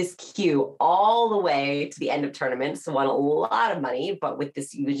this cue all the way to the end of tournaments, won a lot of money, but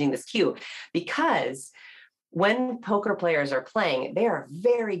using this cue, because when poker players are playing, they are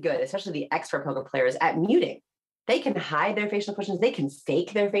very good, especially the expert poker players, at muting. They can hide their facial expressions. They can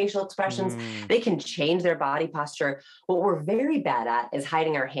fake their facial expressions. They can change their body posture. What we're very bad at is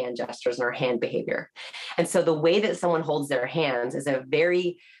hiding our hand gestures and our hand behavior. And so the way that someone holds their hands is a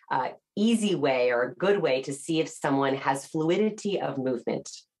very easy way or a good way to see if someone has fluidity of movement.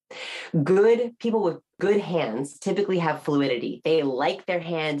 Good people with good hands typically have fluidity. They like their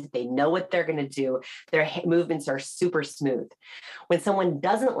hand. They know what they're going to do. Their movements are super smooth. When someone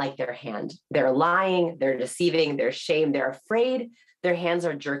doesn't like their hand, they're lying, they're deceiving, they're ashamed, they're afraid, their hands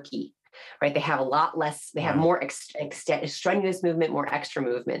are jerky, right? They have a lot less, they have more strenuous movement, more extra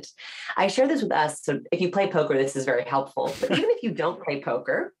movement. I share this with us. So if you play poker, this is very helpful. But even if you don't play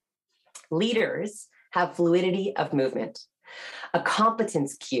poker, leaders have fluidity of movement. A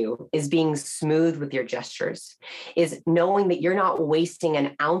competence cue is being smooth with your gestures, is knowing that you're not wasting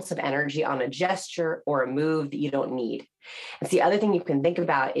an ounce of energy on a gesture or a move that you don't need. And the other thing you can think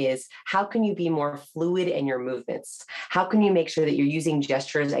about is how can you be more fluid in your movements? How can you make sure that you're using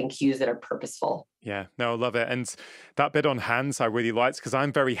gestures and cues that are purposeful? Yeah, no, I love it. And that bit on hands I really liked because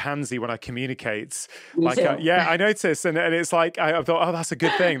I'm very handsy when I communicate. Me too. Yeah, I noticed. And it's like, I thought, oh, that's a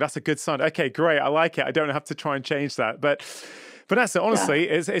good thing. That's a good sign. Okay, great. I like it. I don't have to try and change that. But Vanessa, honestly,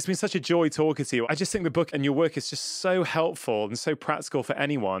 it's been such a joy talking to you. I just think the book and your work is just so helpful and so practical for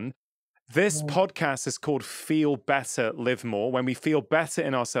anyone. This podcast is called Feel Better, Live More. When we feel better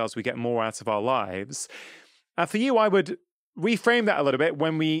in ourselves, we get more out of our lives. And for you, I would reframe that a little bit.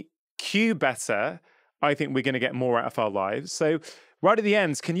 When we cue better, I think we're going to get more out of our lives. So right at the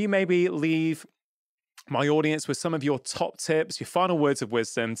end, can you maybe leave my audience with some of your top tips, your final words of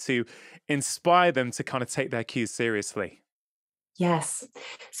wisdom to inspire them to kind of take their cues seriously? Yes.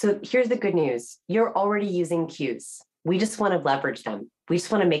 So here's the good news. You're already using cues. We just want to leverage them. We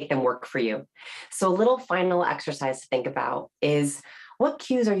just want to make them work for you. So a little final exercise to think about is, what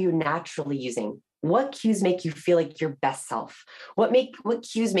cues are you naturally using? What cues make you feel like your best self? What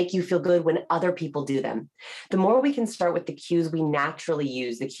cues make you feel good when other people do them? The more we can start with the cues we naturally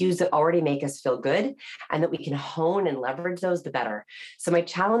use, the cues that already make us feel good, and that we can hone and leverage those, the better. So my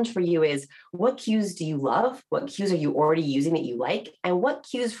challenge for you is, what cues do you love? What cues are you already using that you like? And what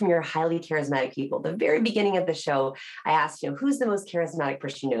cues from your highly charismatic people? The very beginning of the show, I asked, who's the most charismatic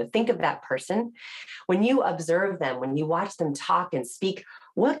person you know? Think of that person. When you observe them, when you watch them talk and speak,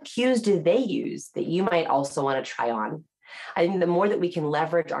 what cues do they use that you might also want to try on? I think the more that we can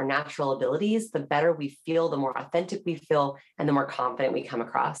leverage our natural abilities, the better we feel, the more authentic we feel, and the more confident we come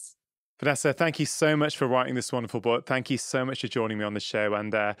across. Vanessa, thank you so much for writing this wonderful book. Thank you so much for joining me on the show.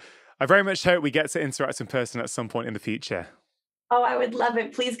 And I very much hope we get to interact in person at some point in the future. Oh, I would love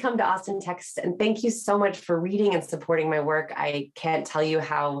it. Please come to Austin, Texas. And thank you so much for reading and supporting my work. I can't tell you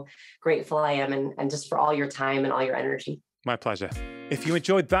how grateful I am, and just for all your time and all your energy. My pleasure. If you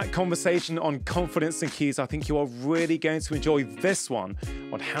enjoyed that conversation on confidence and cues, I think you are really going to enjoy this one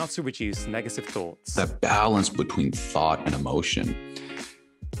on how to reduce negative thoughts. The balance between thought and emotion.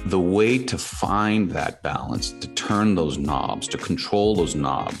 The way to find that balance, to turn those knobs, to control those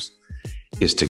knobs, is to